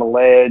 or out on a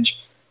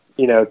ledge,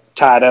 you know,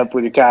 tied up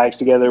with your kayaks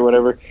together or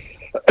whatever.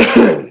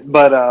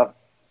 But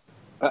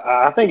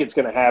I think it's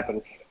going to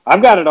happen.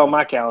 I've got it on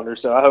my calendar,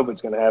 so I hope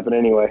it's going to happen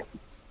anyway.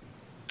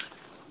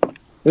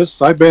 I've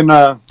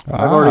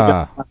already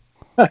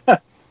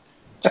got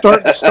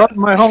starting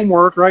my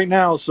homework right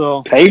now.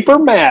 So paper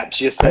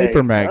maps, you say?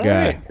 Paper map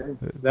guy.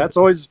 Right. That's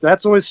always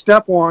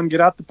step one.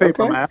 Get out the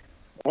paper map.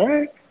 All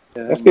right,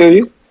 I feel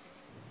you.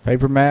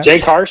 Paper map.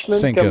 Jake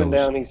Harshman's coming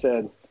down. He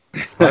said.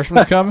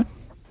 Harshman's coming.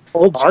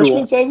 Old school.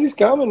 Harshman says he's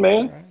coming,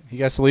 man. He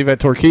has to leave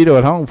at Torquedo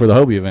at home for the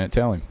Hobie event.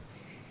 Tell him.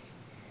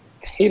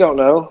 He don't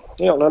know.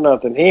 He don't know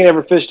nothing. He ain't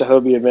ever fished a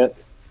Hobie event.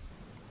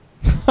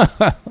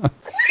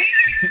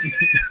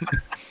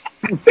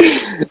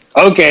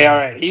 Okay, all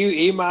right.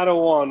 He might have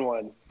won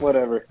one.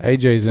 Whatever.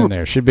 AJ's in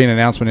there. Should be an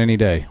announcement any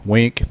day.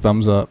 Wink,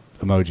 thumbs up,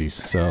 emojis.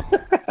 So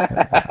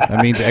that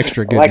means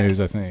extra good news,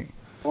 I think.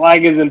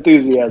 Like his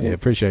enthusiasm. Yeah,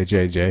 appreciate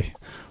JJ.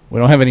 We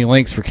don't have any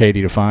links for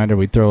Katie to find, or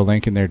we'd throw a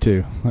link in there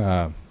too.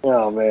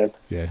 Oh man.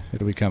 Yeah,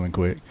 it'll be coming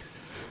quick.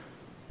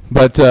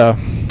 But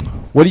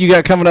what do you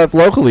got coming up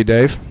locally,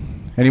 Dave?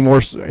 Any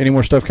more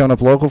stuff coming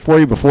up local for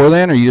you before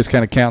then, or are you just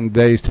kind of counting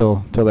days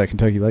till that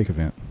Kentucky Lake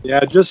event?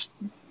 Yeah, just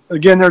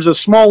again, there's a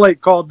small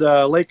lake called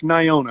Lake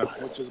Nyona,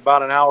 which is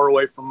about an hour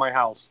away from my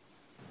house,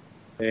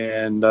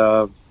 and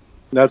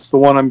that's the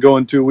one I'm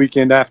going to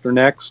weekend after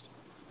next,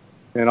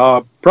 and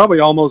I'll probably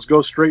almost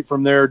go straight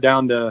from there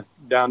down to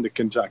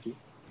Kentucky.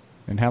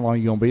 And how long are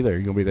you gonna be there?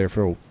 You gonna be there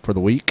for the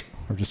week,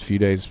 or just a few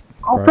days?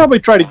 I'll probably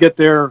try to get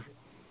there.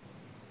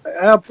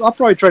 I'll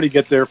probably try to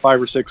get there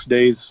 5 or 6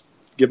 days.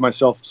 Give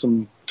myself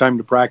some time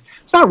to practice.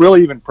 It's not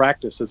really even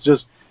practice. It's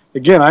just,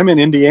 again, I'm in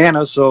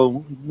Indiana,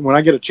 so when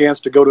I get a chance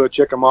to go to a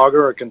Chickamauga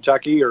or a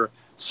Kentucky or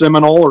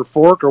Seminole or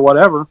Fork or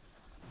whatever,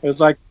 it's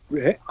like,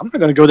 hey, I'm not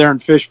going to go there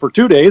and fish for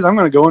 2 days. I'm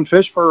going to go and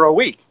fish for a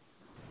week.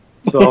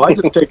 So I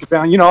just take it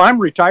down. You know, I'm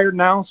retired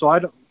now, so I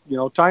don't. You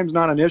know, time's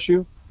not an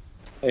issue,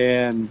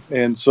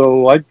 and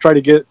so I try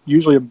to get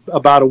usually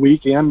about a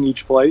week in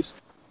each place.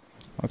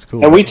 That's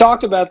cool. And we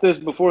talked about this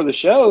before the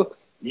show.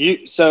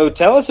 So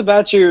tell us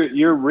about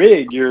your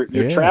rig,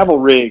 your travel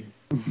rig.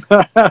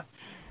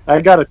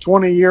 I got a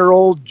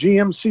 20-year-old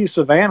GMC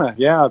Savannah.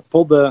 Yeah, I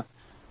pulled the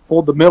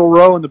middle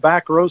row and the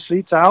back row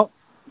seats out.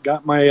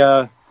 Got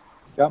my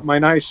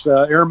nice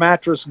air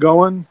mattress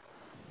going.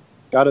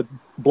 Got it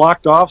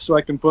blocked off so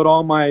I can put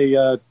all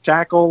my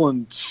tackle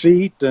and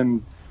seat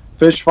and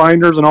fish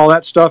finders and all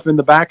that stuff in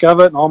the back of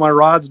it, and all my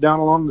rods down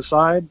along the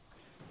side.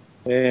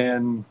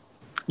 And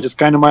just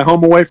kind of my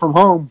home away from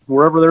home.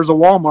 Wherever there's a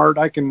Walmart,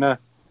 I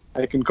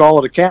can call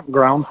it a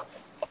campground.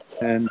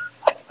 And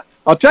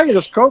I'll tell you,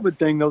 this COVID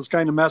thing, though, is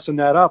kind of messing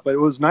that up. It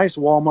was nice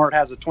Walmart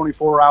has a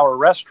 24-hour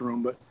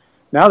restroom, but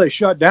now they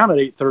shut down at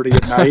 8:30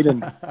 at night.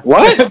 And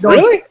what?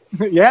 Really?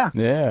 Yeah.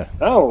 Yeah.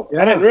 Oh,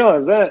 yeah. I didn't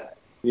realize that.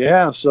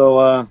 Yeah,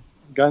 so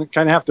kind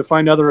of have to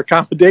find other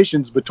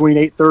accommodations between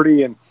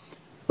 8:30 and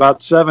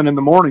about 7 in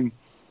the morning.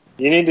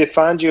 You need to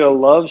find you a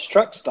Love's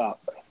truck stop.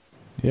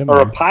 Yeah,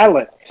 or a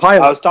Pilot. I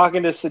was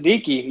talking to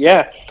Siddiqui.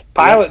 Yeah,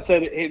 Pilot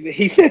said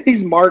he said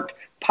he's marked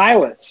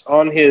Pilots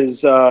on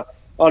his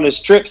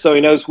trip, so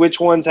he knows which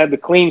ones had the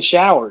clean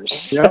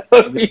showers. Yeah,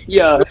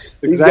 yeah,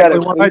 he's got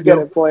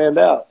it planned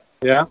out.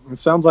 Yeah, it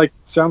sounds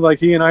like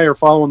he and I are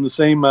following the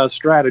same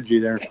strategy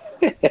there.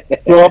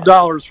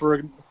 $12 for,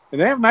 and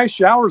they have nice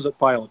showers at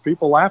Pilot.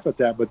 People laugh at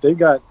that, but they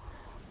got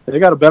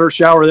a better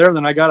shower there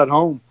than I got at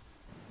home.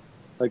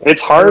 Like,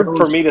 it's hard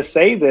for me to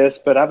say this,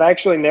 but I've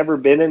actually never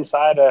been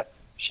inside a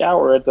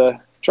shower at the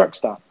truck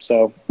stop.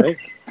 So hey,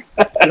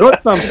 do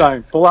it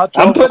sometime. Pull out.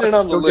 I'm putting it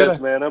on the list,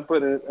 man. I'm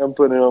putting it on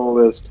the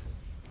list.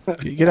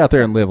 Get out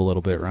there and live a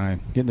little bit, Ryan.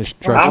 Get in the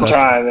truck. I'm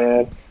trying,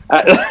 man.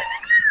 I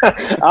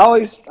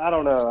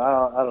don't know.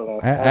 I don't know.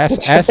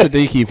 Ask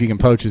Siddiqui if you can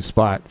poach his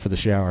spot for the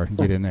shower and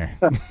get in there.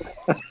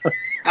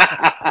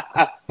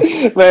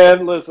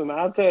 Man, listen,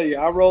 I'll tell you,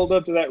 I rolled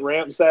up to that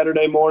ramp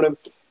Saturday morning,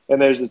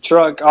 and there's a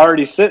truck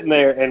already sitting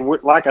there. And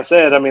like I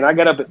said, I mean, I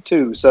got up at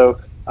 2, so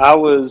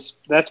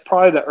that's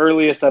probably the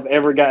earliest I've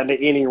ever gotten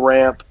to any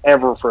ramp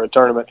ever for a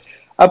tournament.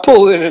 I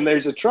pull in, and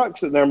there's a truck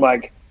sitting there. I'm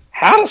like,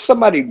 how does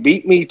somebody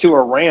beat me to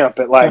a ramp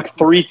at like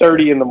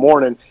 3:30 in the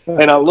morning?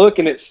 And I look,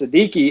 and it's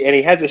Siddiqui, and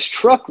he has his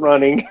truck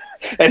running,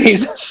 and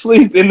he's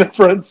asleep in the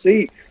front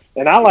seat.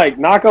 And I like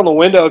knock on the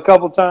window a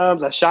couple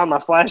times. I shine my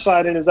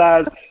flashlight in his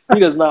eyes. He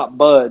does not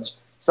budge.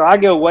 So I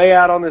go way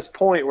out on this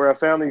point where I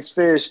found these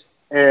fish,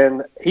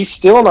 and he's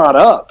still not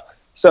up.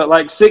 So at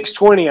like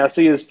 6:20, I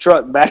see his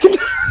truck backing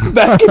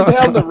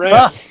down the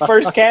ramp.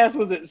 First cast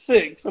was at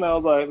 6, and I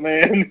was like,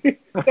 man.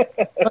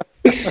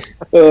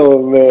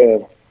 Oh,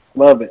 man.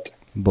 Love it.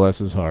 Bless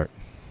his heart.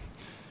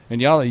 And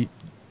y'all,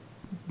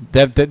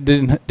 that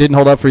didn't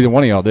hold up for either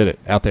one of y'all, did it?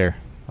 Out there,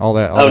 all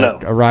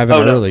that arriving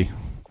early.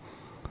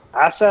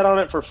 I sat on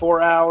it for 4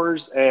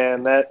 hours,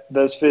 and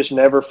those fish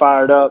never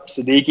fired up.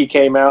 Siddiqui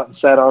came out and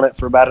sat on it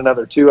for about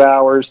another 2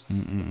 hours.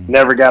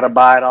 Never got a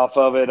bite off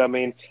of it. I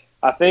mean,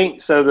 I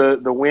think so.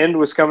 The wind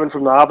was coming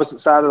from the opposite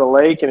side of the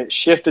lake, and it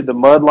shifted the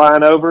mud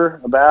line over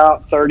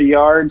about 30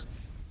 yards.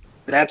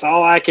 That's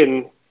all I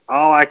can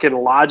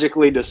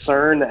logically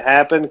discern that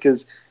happened,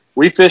 because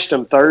we fished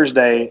them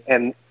Thursday,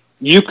 and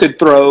you could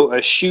throw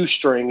a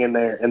shoestring in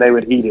there and they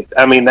would eat it.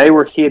 I mean, they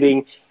were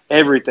hitting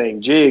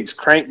everything, jigs,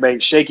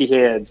 crankbaits, shaky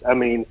heads. I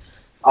mean,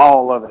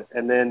 all of it.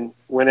 And then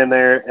went in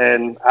there,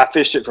 and I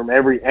fished it from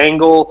every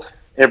angle,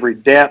 every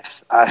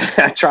depth.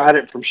 I tried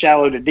it from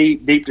shallow to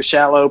deep, deep to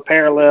shallow,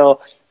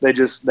 parallel.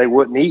 They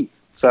wouldn't eat.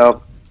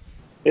 So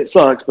it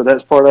sucks, but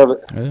that's part of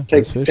it. Yeah,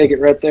 take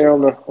it right there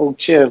on the old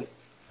chin.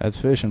 That's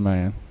fishing,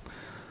 man.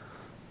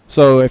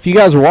 So if you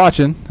guys are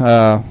watching,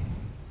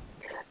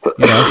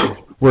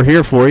 we're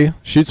here for you.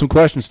 Shoot some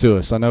questions to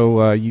us. I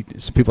know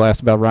some people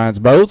asked about Ryan's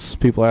boats.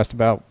 People asked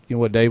about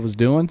what Dave was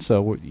doing.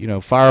 So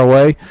fire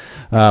away.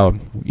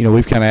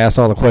 We've kind of asked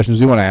all the questions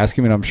we want to ask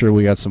him, and I'm sure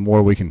we got some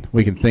more we can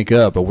think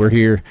up. But we're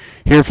here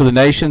for the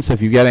nation. So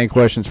if you've got any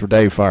questions for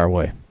Dave, fire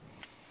away.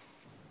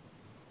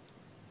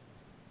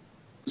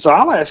 So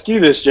I'll ask you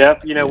this,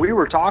 Jeff. We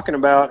were talking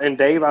about, and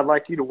Dave, I'd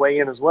like you to weigh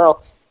in as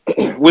well.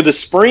 With the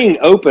spring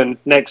open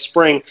next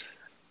spring,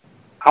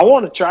 I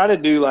want to try to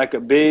do like a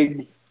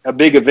big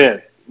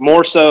event.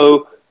 More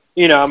so,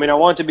 I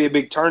want it to be a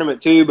big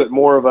tournament too, but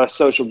more of a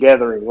social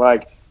gathering,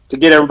 like to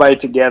get everybody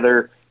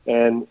together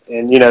and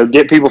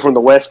get people from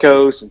the West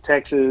Coast and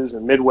Texas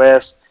and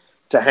Midwest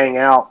to hang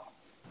out.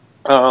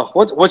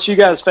 What's you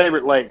guys'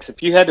 favorite lakes?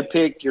 If you had to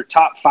pick your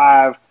top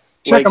 5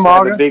 lakes that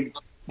have a big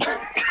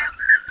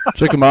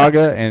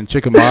Chickamauga and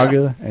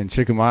Chickamauga and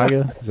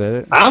Chickamauga. Is that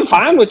it? I'm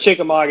fine with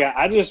Chickamauga.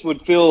 I just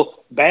would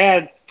feel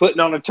bad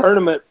putting on a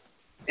tournament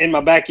in my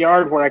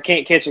backyard where I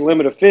can't catch a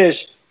limit of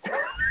fish.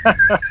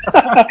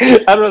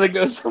 I'd rather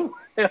go somewhere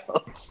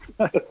else.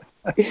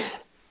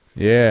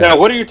 Yeah. Now,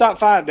 what are your top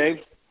 5,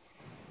 Dave?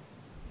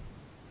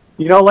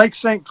 Lake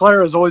St.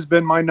 Clair has always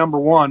been my number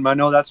 1. I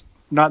know that's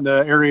not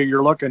the area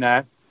you're looking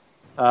at.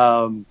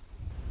 I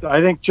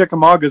think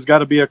Chickamauga's got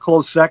to be a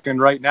close second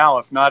right now,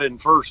 if not in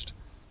first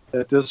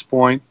at this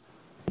point.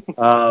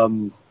 They're all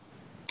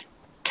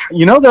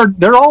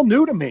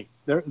new to me.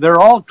 They're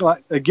all,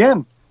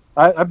 again,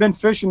 I've been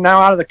fishing now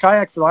out of the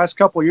kayak for the last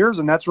couple of years,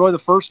 and that's really the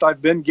first I've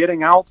been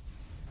getting out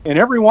in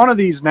every one of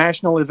these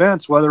national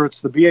events, whether it's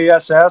the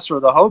BASS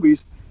or the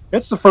Hobies.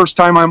 It's the first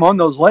time I'm on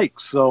those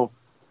lakes. So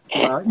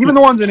even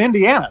the ones in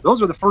Indiana,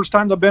 those are the first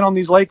times I've been on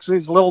these lakes,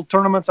 these little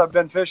tournaments I've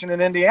been fishing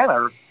in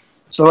Indiana.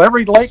 So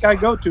every lake I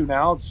go to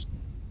now, it's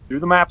do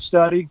the map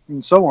study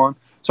and so on.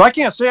 So I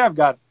can't say I've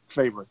got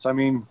favorites. I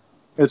mean,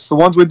 it's the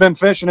ones we've been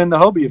fishing in the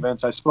Hobie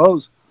events, I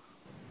suppose.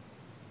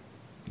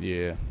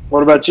 Yeah.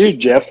 What about you,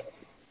 Jeff?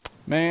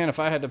 Man, if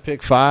I had to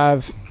pick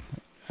 5,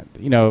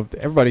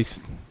 everybody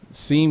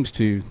seems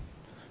to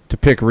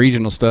pick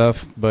regional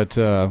stuff, but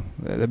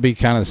that'd be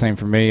kind of the same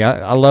for me.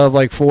 I love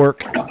Lake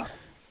Fork.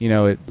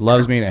 It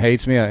loves me and it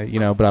hates me.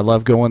 But I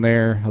love going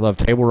there. I love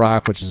Table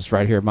Rock, which is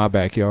right here in my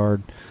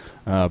backyard.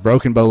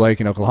 Broken Bow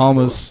Lake in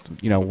Oklahoma's,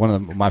 one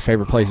of my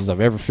favorite places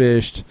I've ever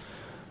fished.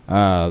 The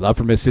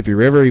Upper Mississippi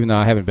River, even though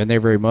I haven't been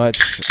there very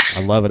much,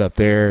 I love it up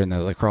there in the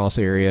La Crosse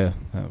area.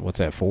 What's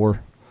that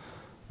for?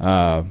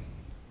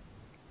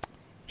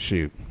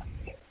 Shoot.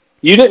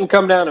 You didn't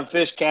come down and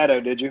fish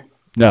Caddo, did you?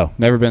 No,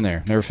 never been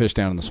there. Never fished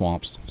down in the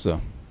swamps. So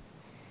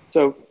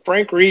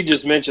Frank Reed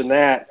just mentioned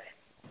that,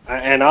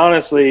 and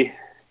honestly,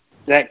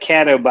 that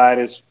Caddo bite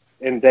is,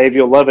 and Dave,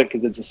 you'll love it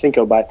because it's a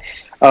Cinco bite.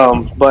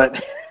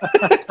 But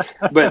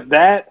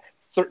that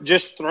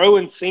just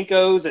throwing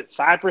Cincos at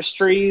cypress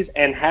trees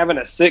and having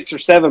a 6 or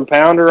 7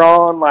 pounder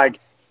on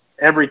like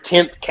every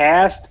 10th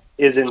cast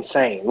is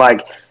insane.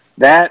 Like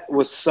that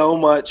was so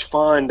much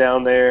fun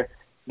down there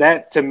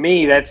that to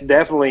me, that's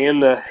definitely in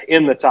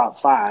the top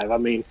 5. I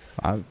mean,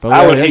 I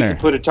would hate to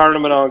put a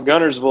tournament on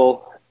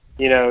Guntersville,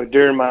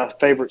 during my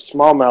favorite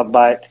smallmouth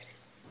bite.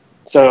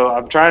 So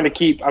I'm trying to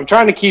keep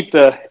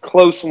the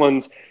close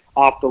ones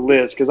off the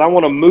list because I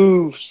want to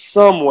move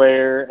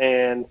somewhere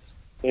and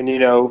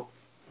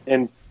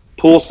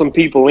pull some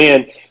people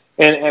in.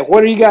 And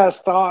what are you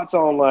guys' thoughts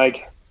on,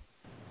 like,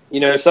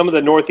 some of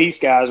the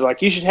Northeast guys are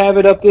like, you should have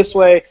it up this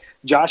way.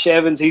 Josh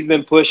Evans, he's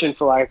been pushing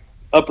for like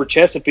Upper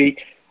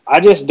Chesapeake. I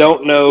just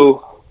don't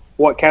know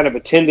what kind of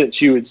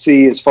attendance you would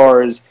see as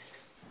far as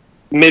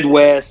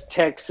Midwest,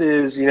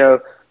 Texas,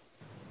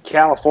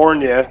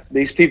 California,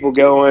 these people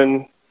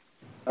going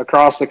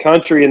across the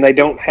country, and they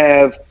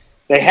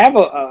have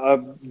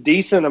a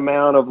decent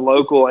amount of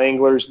local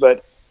anglers,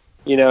 but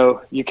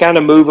you kind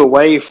of move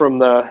away from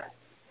the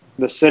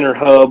center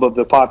hub of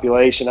the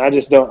population. I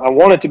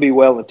want it to be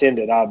well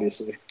attended,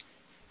 obviously.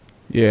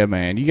 Yeah,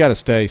 man, you got to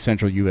stay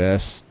central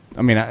U.S.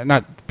 I mean,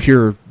 not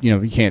pure,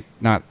 you can't,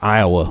 not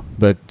Iowa,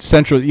 but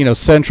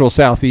central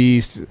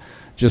southeast,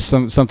 just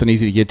something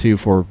easy to get to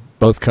for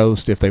both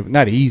coasts. If they,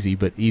 not easy,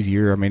 but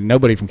easier. I mean,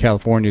 nobody from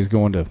California is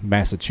going to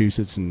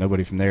Massachusetts, and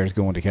nobody from there is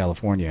going to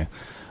California.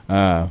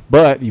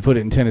 But you put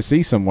it in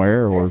Tennessee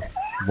somewhere or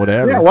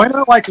whatever. Yeah, why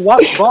not like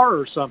Watts Bar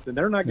or something?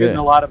 They're not getting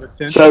a lot of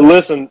attention. So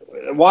listen,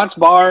 Watts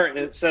Bar.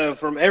 So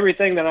from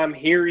everything that I'm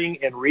hearing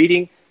and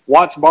reading,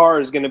 Watts Bar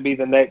is going to be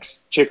the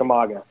next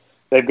Chickamauga.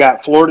 They've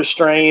got Florida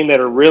strain that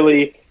are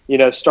really,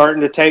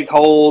 starting to take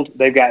hold.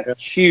 They've got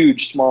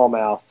huge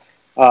smallmouth.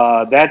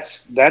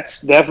 That's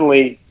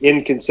definitely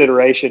in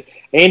consideration.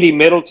 Andy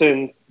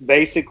Middleton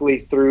basically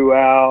threw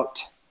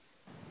out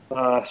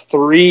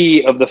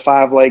 3 of the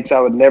 5 lakes I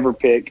would never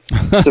pick.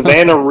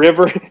 Savannah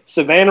River,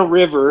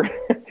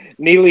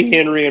 Neely,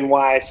 Henry, and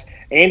Weiss.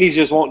 Andy's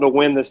just wanting to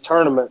win this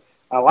tournament.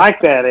 I like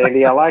that,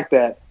 Andy. I like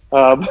that.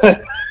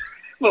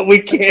 But we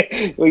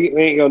can't. We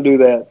ain't gonna do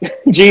that.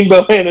 Gene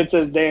Bohannon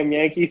says, "Damn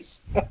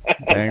Yankees."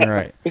 Dang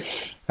right.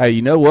 Hey,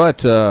 you know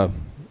what?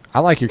 I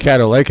like your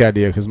Caddo Lake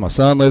idea because my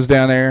son lives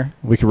down there.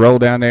 We could roll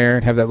down there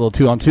and have that little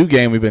 2-on-2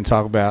 game we've been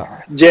talking about.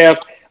 Jeff,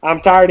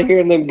 I'm tired of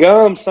hearing them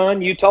gums,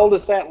 son. You told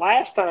us that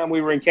last time we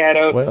were in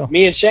Caddo. Well,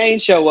 me and Shane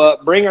show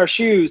up, bring our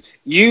shoes.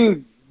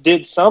 You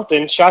did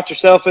something, shot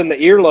yourself in the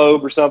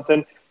earlobe or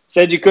something,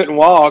 said you couldn't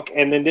walk,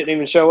 and then didn't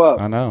even show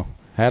up. I know.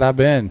 Had I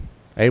been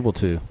able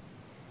to.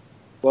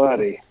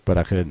 Buddy. But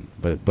I couldn't.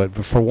 But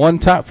for one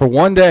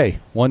day,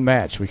 one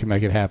match, we can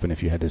make it happen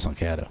if you had this on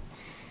Caddo.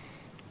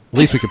 At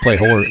least we could play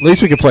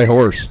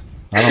horse.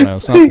 I don't know,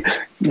 something.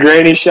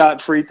 Granny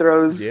shot free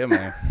throws. Yeah,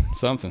 man,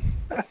 something.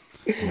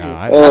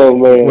 No,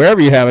 man.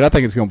 Wherever you have it, I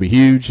think it's going to be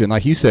huge. And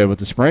like you said, with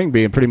the spring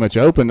being pretty much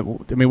open,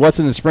 I mean, what's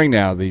in the spring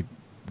now? The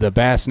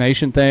Bass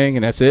Nation thing,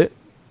 and that's it.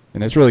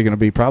 And it's really going to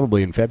be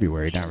probably in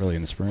February, not really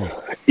in the spring.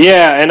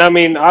 Yeah, and I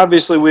mean,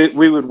 obviously,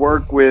 we would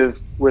work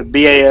with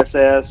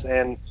BASS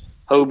and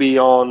Hobie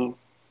on,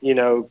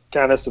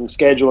 kind of some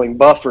scheduling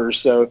buffers,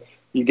 so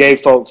you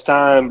gave folks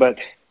time. But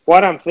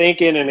what I'm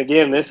thinking, and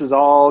again, this is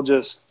all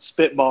just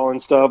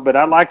spitballing stuff, but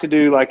I'd like to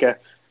do like a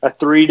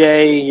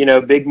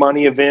 3-day, big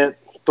money event,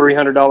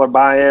 $300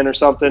 buy-in or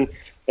something,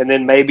 and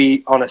then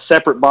maybe on a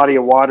separate body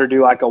of water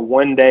do like a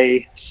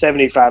 1-day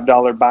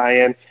 $75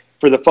 buy-in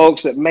for the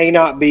folks that may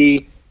not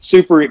be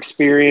super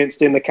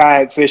experienced in the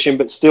kayak fishing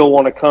but still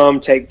want to come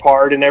take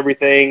part in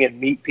everything and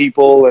meet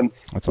people and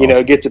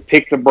awesome. Get to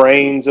pick the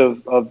brains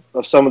of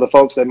some of the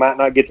folks they might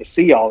not get to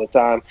see all the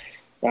time.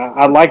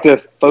 I'd like to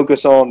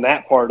focus on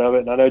that part of it,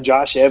 and I know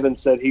Josh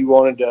Evans said he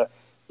wanted to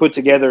put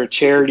together a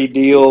charity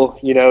deal,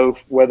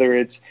 whether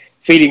it's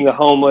feeding the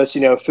homeless,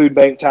 food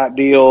bank type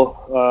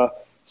deal,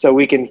 so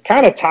we can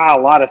kind of tie a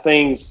lot of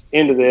things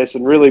into this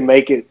and really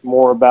make it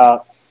more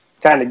about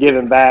kind of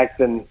giving back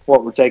than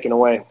what we're taking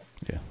away.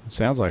 Yeah,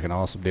 sounds like an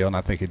awesome deal, and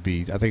I think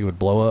it would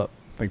blow up.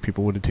 I think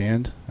people would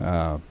attend.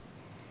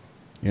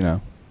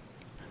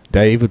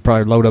 Dave would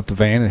probably load up the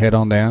van and head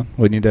on down,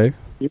 wouldn't you, Dave?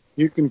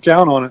 You can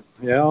count on it.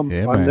 Yeah, I'm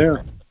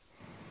there.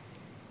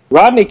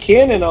 Rodney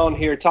Kennan on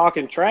here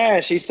talking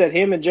trash. He said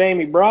him and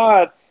Jamie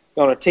Broad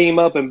going to team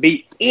up and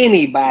beat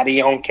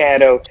anybody on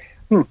Caddo.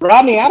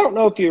 Rodney, I don't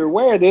know if you're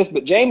aware of this,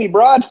 but Jamie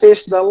Broad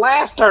fished the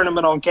last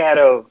tournament on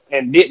Caddo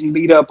and didn't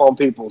beat up on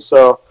people.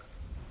 So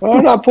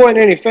I'm not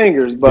pointing any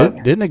fingers,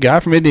 but didn't a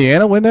guy from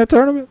Indiana win that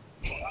tournament?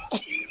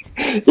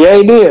 Yeah,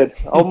 he did.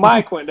 Old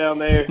Mike went down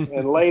there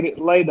and laid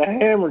the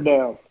hammer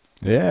down.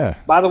 Yeah.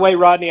 By the way,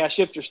 Rodney, I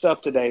shipped your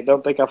stuff today.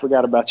 Don't think I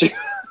forgot about you.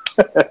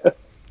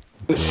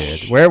 Yeah.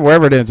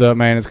 Wherever it ends up,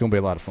 man, it's going to be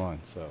a lot of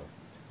fun. So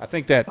I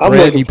think that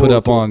thread you put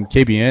up on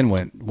KBN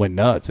went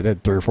nuts. It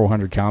had 300 or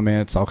 400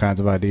 comments, all kinds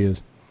of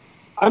ideas.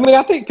 I mean,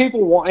 I think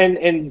people want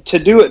and to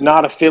do it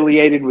not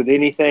affiliated with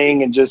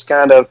anything and just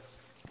kind of,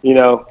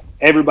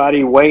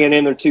 everybody weighing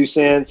in their 2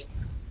 cents.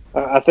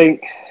 I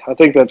think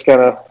that's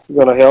kind of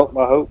going to help.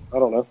 I hope. I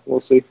don't know. We'll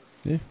see.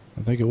 Yeah,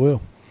 I think it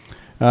will.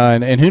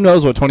 And who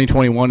knows what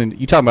 2021 and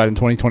you talk about in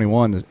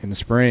 2021 in the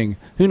spring.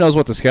 Who knows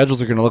what the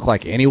schedules are going to look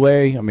like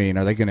anyway? I mean,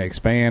 are they going to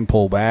expand,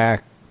 pull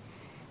back?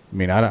 I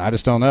mean, I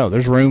just don't know.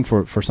 There's room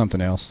for something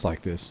else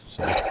like this.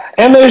 So.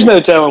 And there's no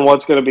telling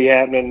what's going to be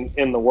happening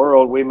in the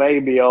world. We may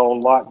be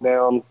on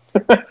lockdown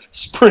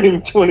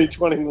spring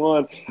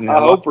 2021. Yeah, I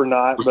hope we're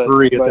not. At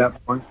that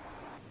point.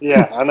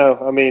 Yeah, I know.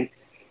 I mean,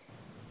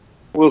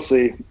 we'll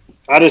see.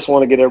 I just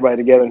want to get everybody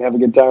together and have a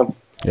good time.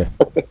 Yeah.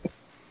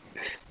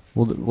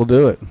 We'll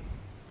do it.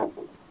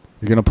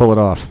 You're going to pull it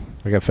off.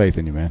 I got faith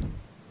in you, man.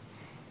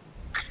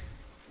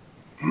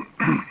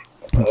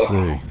 Let's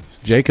see.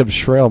 Jacob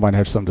Shrell might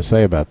have something to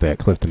say about that,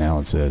 Clifton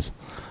Allen says.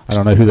 I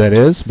don't know who that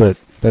is, but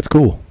that's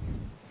cool.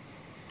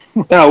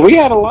 No, we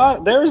had a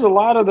lot. There's a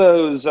lot of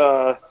those,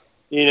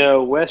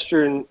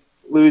 Western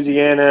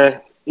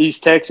Louisiana,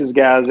 East Texas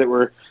guys that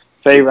were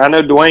favored. I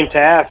know Dwayne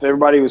Taft,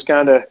 everybody was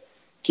kind of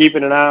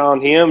keeping an eye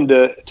on him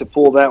to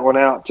pull that one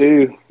out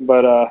too.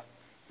 But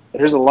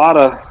there's a lot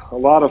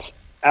of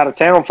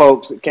out-of-town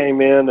folks that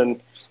came in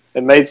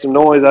and made some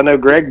noise. I know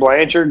Greg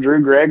Blanchard,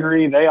 Drew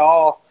Gregory, they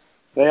all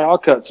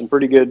cut some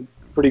pretty good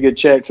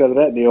checks out of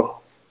that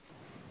deal.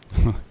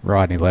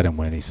 Rodney let him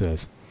win, he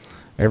says.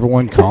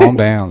 Everyone calm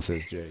down,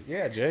 says Jake.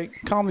 Yeah,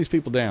 Jake, calm these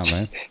people down,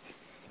 man.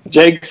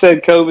 Jake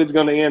said COVID's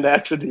going to end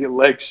after the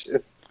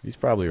election. He's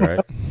probably right.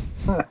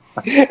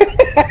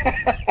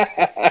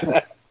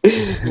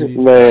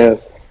 Man.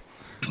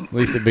 At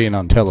least it being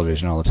on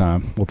television all the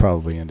time will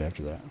probably end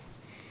after that.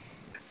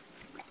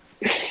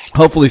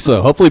 Hopefully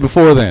so. Hopefully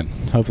before then.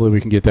 Hopefully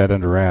we can get that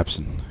under wraps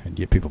and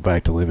get people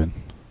back to living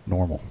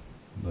normal.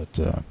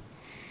 But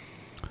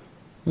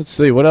let's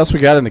see. What else we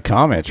got in the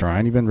comments,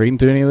 Ryan? You been reading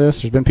through any of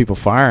this? There's been people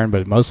firing,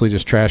 but mostly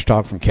just trash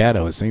talk from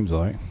Caddo, it seems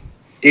like.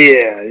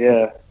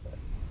 Yeah.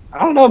 I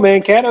don't know,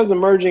 man. Caddo's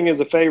emerging as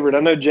a favorite. I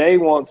know Jay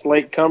wants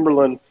Lake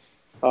Cumberland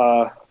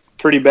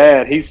pretty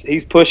bad.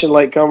 He's pushing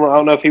Lake Cumberland. I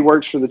don't know if he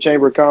works for the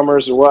Chamber of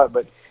Commerce or what,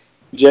 but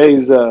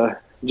Jay's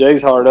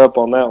hard up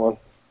on that one.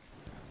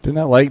 Didn't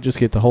that lake just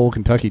get the whole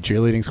Kentucky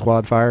cheerleading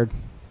squad fired?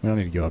 We don't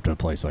need to go up to a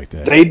place like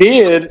that. They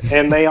did,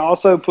 and they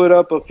also put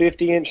up a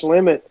 50-inch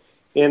limit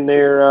in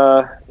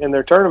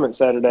their tournament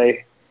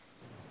Saturday.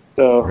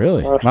 So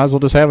really, might as well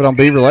just have it on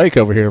Beaver Lake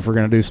over here if we're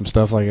going to do some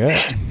stuff like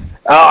that.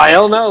 Oh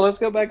hell no! Let's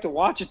go back to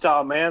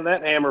Ouachita, man.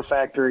 That hammer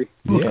factory.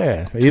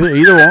 Yeah,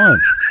 either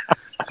one.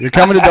 You're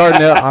coming to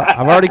Dardanelle.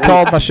 I've already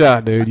called my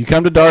shot, dude. You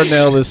come to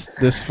Dardanelle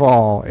this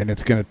fall, and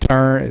it's going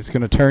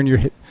to turn your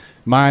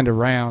mind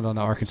around on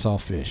the Arkansas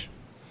fish.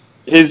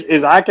 Is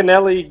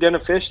Iaconelli going to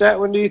fish that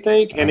one, do you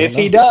think? And if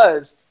he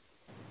does,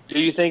 do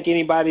you think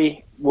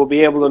anybody will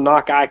be able to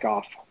knock Ike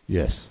off?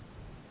 Yes.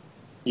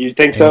 You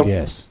think so?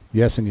 Yes.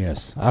 Yes and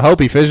yes. I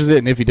hope he fishes it,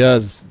 and if he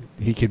does,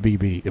 he could be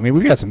beat. I mean,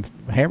 we've got some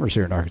hammers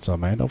here in Arkansas,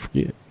 man. Don't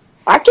forget.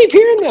 I keep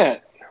hearing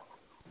that.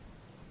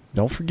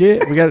 Don't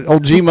forget. We got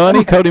old G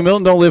Money. Cody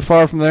Milton don't live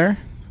far from there.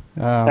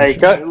 Hey,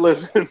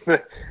 listen.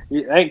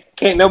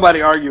 Can't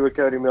nobody argue with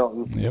Cody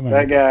Milton. Yeah,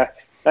 man.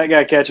 That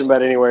guy catching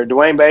about anywhere.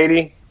 Dwayne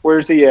Beatty,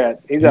 where's he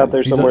at? He's out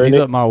there somewhere. He's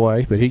up my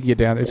way, but he can get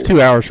down. It's 2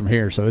 hours from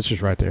here, so it's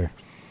just right there.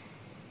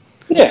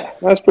 Yeah,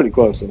 that's pretty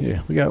close.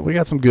 Yeah, we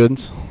got some good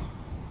ones.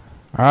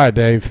 All right,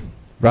 Dave.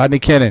 Rodney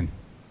Kennan,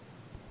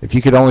 if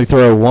you could only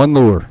throw one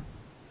lure,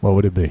 what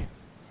would it be?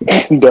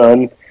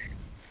 Done.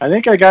 I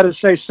think I got to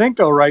say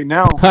Cinco right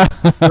now.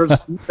 There's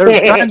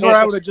times where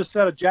I would have just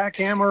said a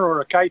jackhammer or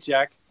a kite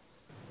jack,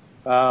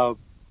 but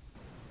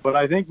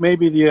I think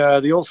maybe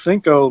the old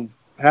Cinco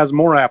has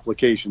more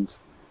applications.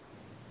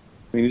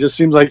 I mean, it just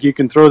seems like you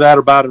can throw that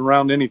about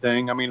around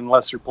anything. I mean,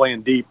 unless you're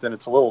playing deep, then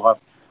it's a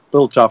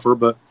little tougher.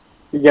 But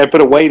you got to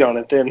put a weight on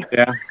it then.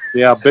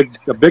 Yeah,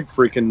 a big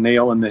freaking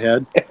nail in the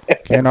head.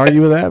 Can't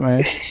argue with that,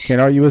 man.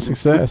 Can't argue with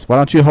success. Why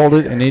don't you hold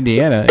it in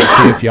Indiana and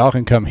see if y'all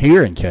can come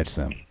here and catch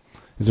them?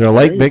 Is there a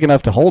lake big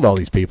enough to hold all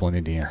these people in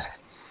Indiana?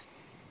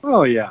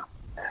 Oh yeah.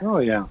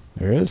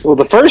 There is. Well,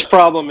 the first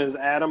problem is,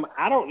 Adam,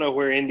 I don't know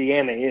where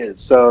Indiana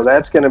is, so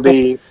that's going to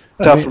be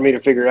tough for me to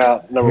figure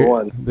out. Number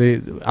one.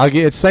 It's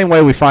the same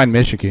way we find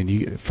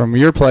Michigan. From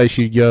your place,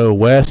 you go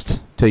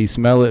west till you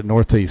smell it,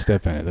 north till you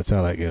step in it. That's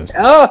how that goes.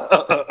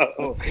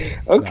 Oh,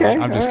 okay.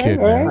 No, I'm just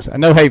kidding, man. Right.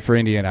 No hate for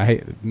Indiana. I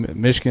hate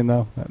Michigan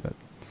though.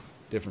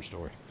 Different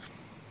story.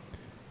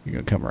 You're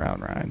gonna come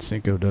around, Ryan.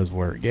 Cinco does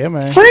work. Yeah,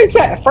 man. Frank's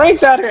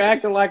out here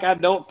acting like I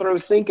don't throw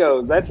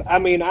Cincos.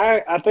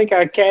 I think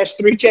I cashed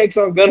 3 checks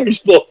on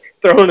Gunnersville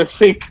throwing a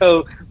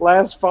Cinco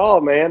last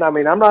fall, man. I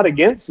mean, I'm not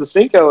against the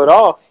Cinco at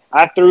all.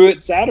 I threw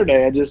it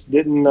Saturday. I just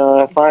didn't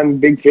find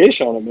big fish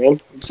on it,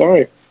 man. I'm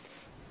sorry.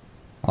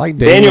 I like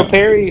Daniel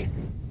Perry.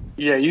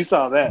 Yeah, you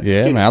saw that.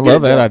 Yeah, man. I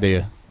love that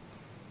idea.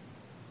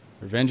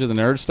 Revenge of the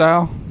Nerd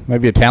style.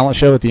 Maybe a talent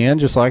show at the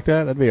end, just like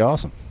that. That'd be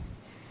awesome.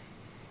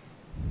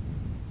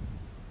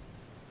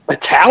 A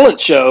talent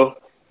show?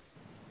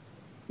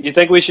 You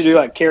think we should do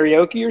like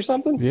karaoke or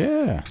something?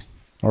 Yeah,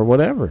 or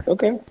whatever.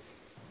 Okay.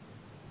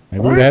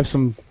 Maybe we'd have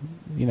some,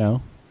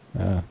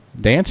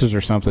 dancers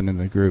or something in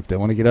the group that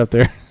want to get up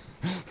there.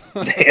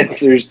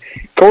 Dancers.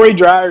 Corey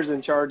Dryer's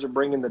in charge of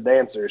bringing the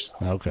dancers.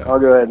 Okay. I'll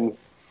go ahead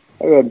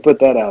and put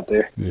that out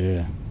there.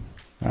 Yeah.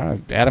 All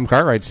right. Adam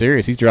Cartwright's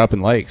serious. He's dropping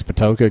lakes,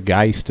 Patoka,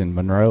 Geist, and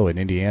Monroe in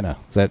Indiana.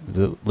 Is that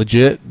the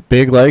legit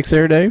big lakes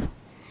there, Dave?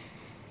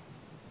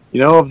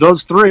 Of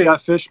those three, I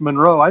fished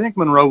Monroe. I think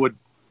Monroe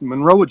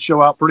would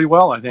show out pretty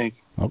well, I think.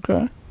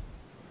 Okay.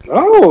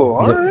 Oh,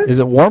 all right. Is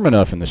it warm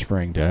enough in the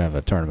spring to have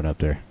a tournament up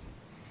there?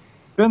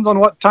 Depends on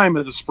what time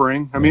of the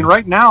spring. I mean,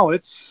 right now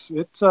it's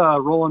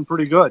rolling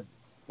pretty good.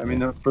 I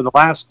mean, for the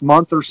last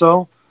month or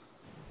so,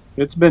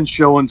 it's been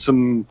showing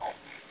some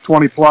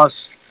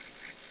 20-plus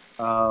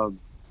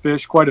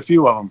fish, quite a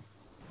few of them.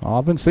 Oh,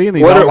 I've been seeing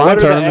these What online are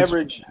the tournaments.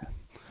 average?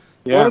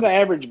 What are the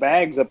average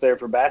bags up there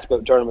for bass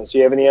boat tournaments? Do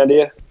you have any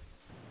idea?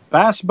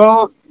 Bass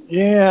boat?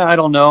 Yeah, I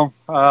don't know.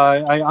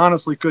 I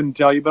honestly couldn't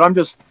tell you, but I'm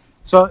just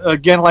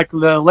again, like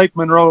the Lake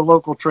Monroe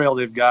local trail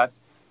they've got.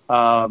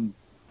 I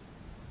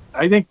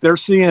think they're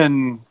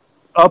seeing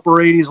upper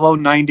 80s, low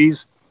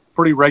 90s,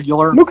 pretty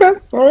regular. Okay,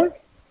 all right.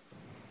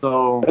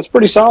 So that's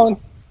pretty solid.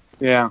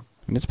 Yeah,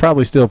 and it's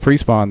probably still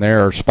pre-spawn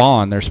there or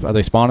spawn. Are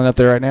they spawning up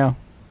there right now?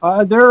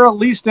 They're at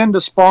least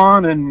into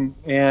spawn, and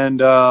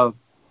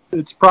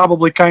it's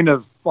probably kind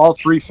of all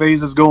three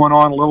phases going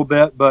on a little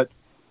bit, but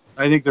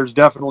I think there's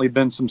definitely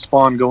been some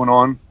spawn going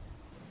on.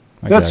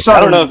 That's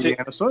southern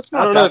Indiana, so it's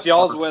not. I don't know if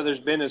y'all's weather's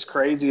been as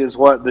crazy as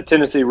what the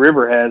Tennessee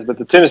River has, but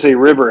the Tennessee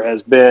River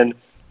has been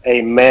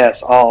a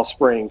mess all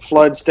spring.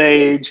 Flood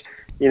stage,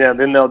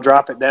 then they'll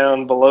drop it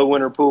down below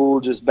winter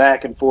pool, just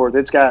back and forth.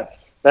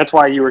 That's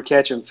why you were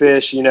catching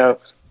fish,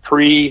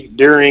 pre,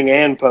 during,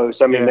 and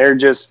post. I mean, they're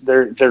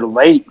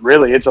late,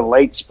 really. It's a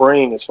late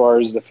spring as far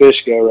as the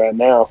fish go right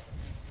now.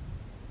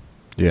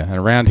 Yeah, and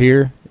around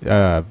here,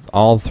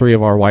 all three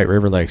of our White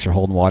River lakes are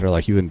holding water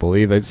like you wouldn't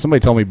believe. Somebody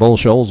told me Bull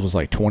Shoals was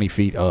like 20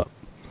 feet up.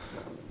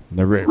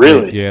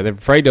 Really? Yeah, they're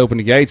afraid to open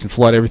the gates and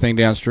flood everything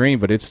downstream,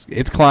 but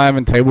it's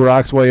climbing. Table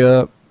Rock's way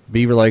up,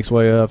 Beaver Lake's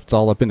way up. It's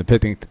all up in the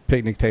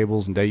picnic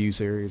tables and day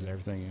use areas and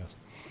everything else.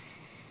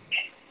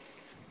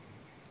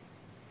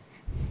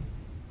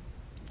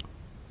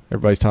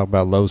 Everybody's talking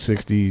about low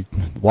 60s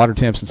water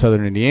temps in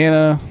southern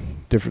Indiana.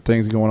 Different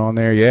things going on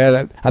there.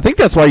 Yeah, I think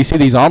that's why you see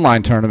these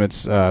online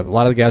tournaments. A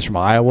lot of the guys from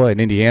Iowa and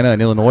Indiana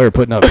and Illinois are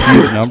putting up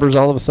huge numbers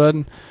all of a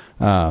sudden.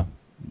 They're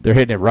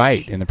hitting it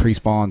right in the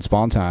pre-spawn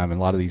spawn time, and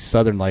a lot of these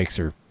southern lakes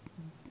are,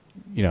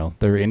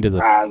 they're into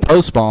the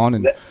post-spawn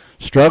and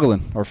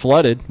struggling or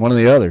flooded, one or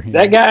the other.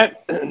 That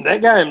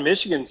guy in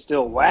Michigan's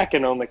still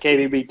whacking on the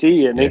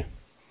KBBT, isn't he?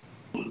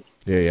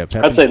 Yeah.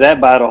 I'd say that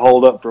bite will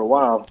hold up for a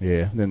while.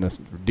 Yeah. Then the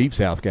deep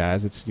south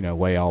guys, it's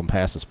way all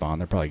past the spawn.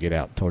 They'll probably get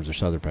out towards their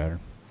southern pattern.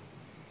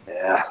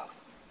 Yeah.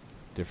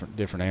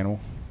 Different animal.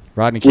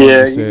 Rodney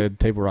King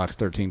said Table Rock's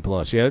 13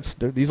 plus. Yeah,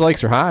 these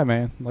lakes are high,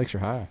 man. Lakes are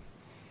high.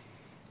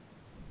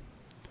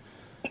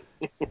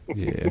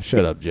 Yeah,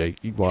 shut up, Jake.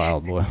 You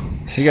wild boy.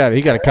 He got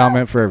a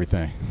comment for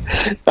everything.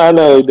 I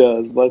know he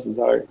does. Bless his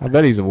heart. I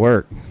bet he's at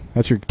work.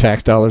 That's your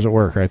tax dollars at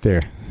work right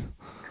there.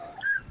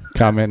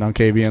 Commenting on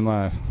KBN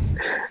Live.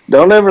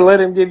 Don't ever let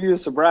him give you a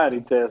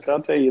sobriety test.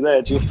 I'll tell you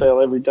that. You'll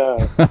fail every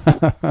time.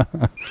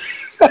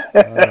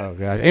 Oh,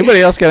 God.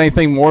 Anybody else got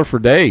anything more for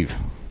Dave?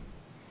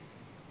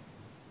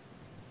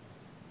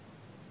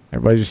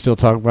 Everybody's just still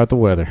talking about the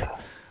weather.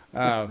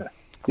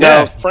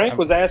 No, Frank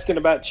was asking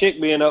about Chick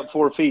being up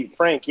 4 feet.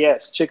 Frank,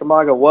 yes,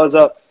 Chickamauga was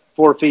up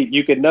 4 feet.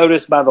 You could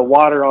notice by the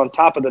water on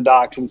top of the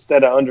docks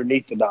instead of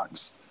underneath the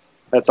docks.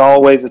 That's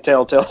always a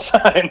telltale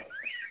sign.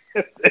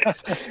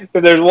 If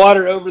there's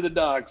water over the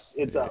docks,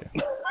 it's up.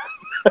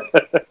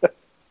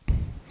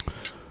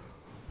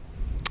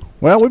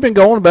 Well, we've been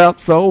going about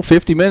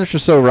 50 minutes or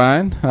so,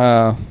 Ryan.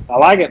 I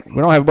like it.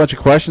 We don't have a bunch of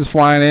questions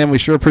flying in. We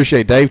sure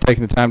appreciate Dave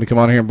taking the time to come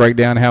on here and break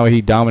down how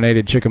he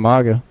dominated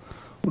Chickamauga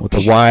with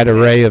a wide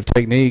array of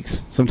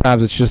techniques.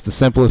 Sometimes it's just the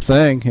simplest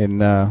thing,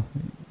 and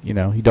you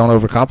don't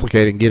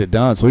overcomplicate it and get it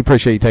done. So we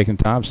appreciate you taking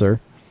the time, sir.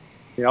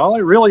 Yeah,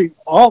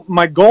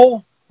 my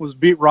goal was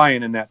beat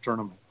Ryan in that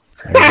tournament.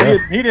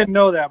 He didn't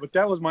know that, but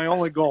that was my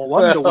only goal.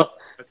 Wasn't to win.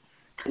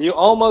 You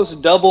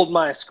almost doubled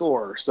my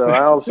score, so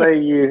I'll say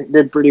you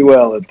did pretty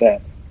well at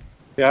that.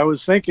 Yeah, I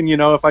was thinking,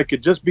 if I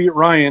could just beat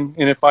Ryan,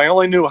 and if I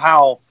only knew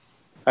how,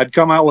 I'd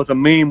come out with a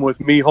meme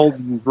with me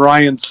holding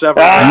Ryan's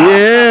 7.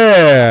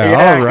 Yeah,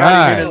 all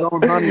right.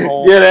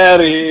 Get out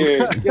of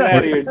here. Get out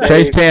of here, Dave.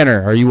 Chase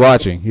Tanner, are you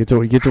watching? Get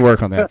to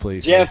work on that,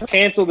 please. Jeff,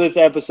 cancel this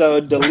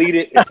episode. Delete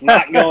it. It's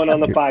not going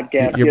on the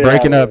podcast. You're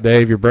breaking up,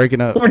 Dave. You're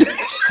breaking up. Oh,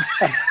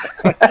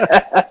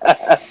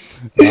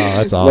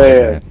 that's awesome,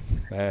 man.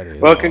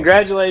 Well,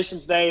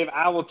 congratulations, Dave.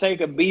 I will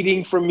take a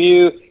beating from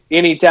you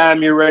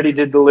anytime you're ready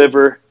to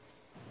deliver.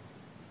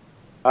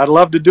 I'd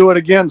love to do it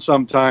again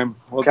sometime.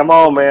 Come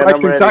on, man.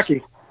 I'm Kentucky.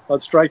 Ready.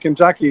 Let's try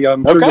Kentucky.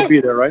 I'm sure you'll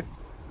be there, right?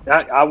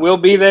 I will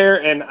be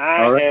there, and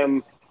I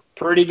am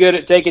pretty good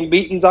at taking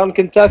beatings on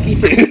Kentucky,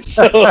 too.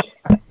 So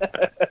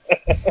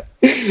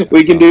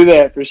we can do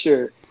that for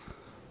sure.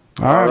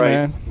 All right,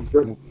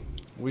 man.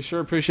 We sure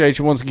appreciate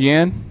you once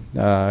again.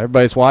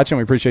 Everybody's watching.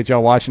 We appreciate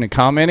y'all watching and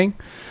commenting.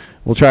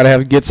 We'll try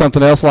to get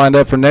something else lined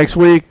up for next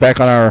week, back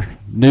on our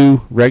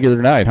new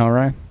regular night, huh,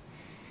 Ryan?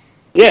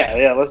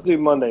 Yeah, let's do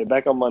Monday.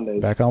 Back on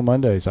Mondays. Back on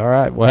Mondays. All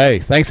right. Well, hey,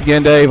 thanks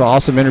again, Dave.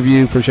 Awesome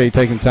interview. Appreciate you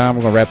taking the time.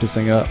 We're going to wrap this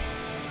thing up.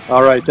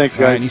 All right. Thanks,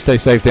 guys. All right, you stay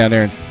safe down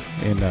there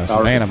in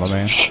Savannah, my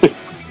man.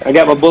 I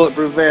got my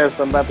bulletproof vest.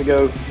 I'm about to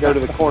go to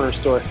the corner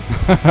store.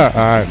 All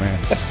right, man.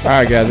 All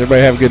right, guys.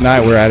 Everybody have a good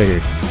night. We're out of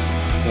here.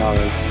 All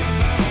right.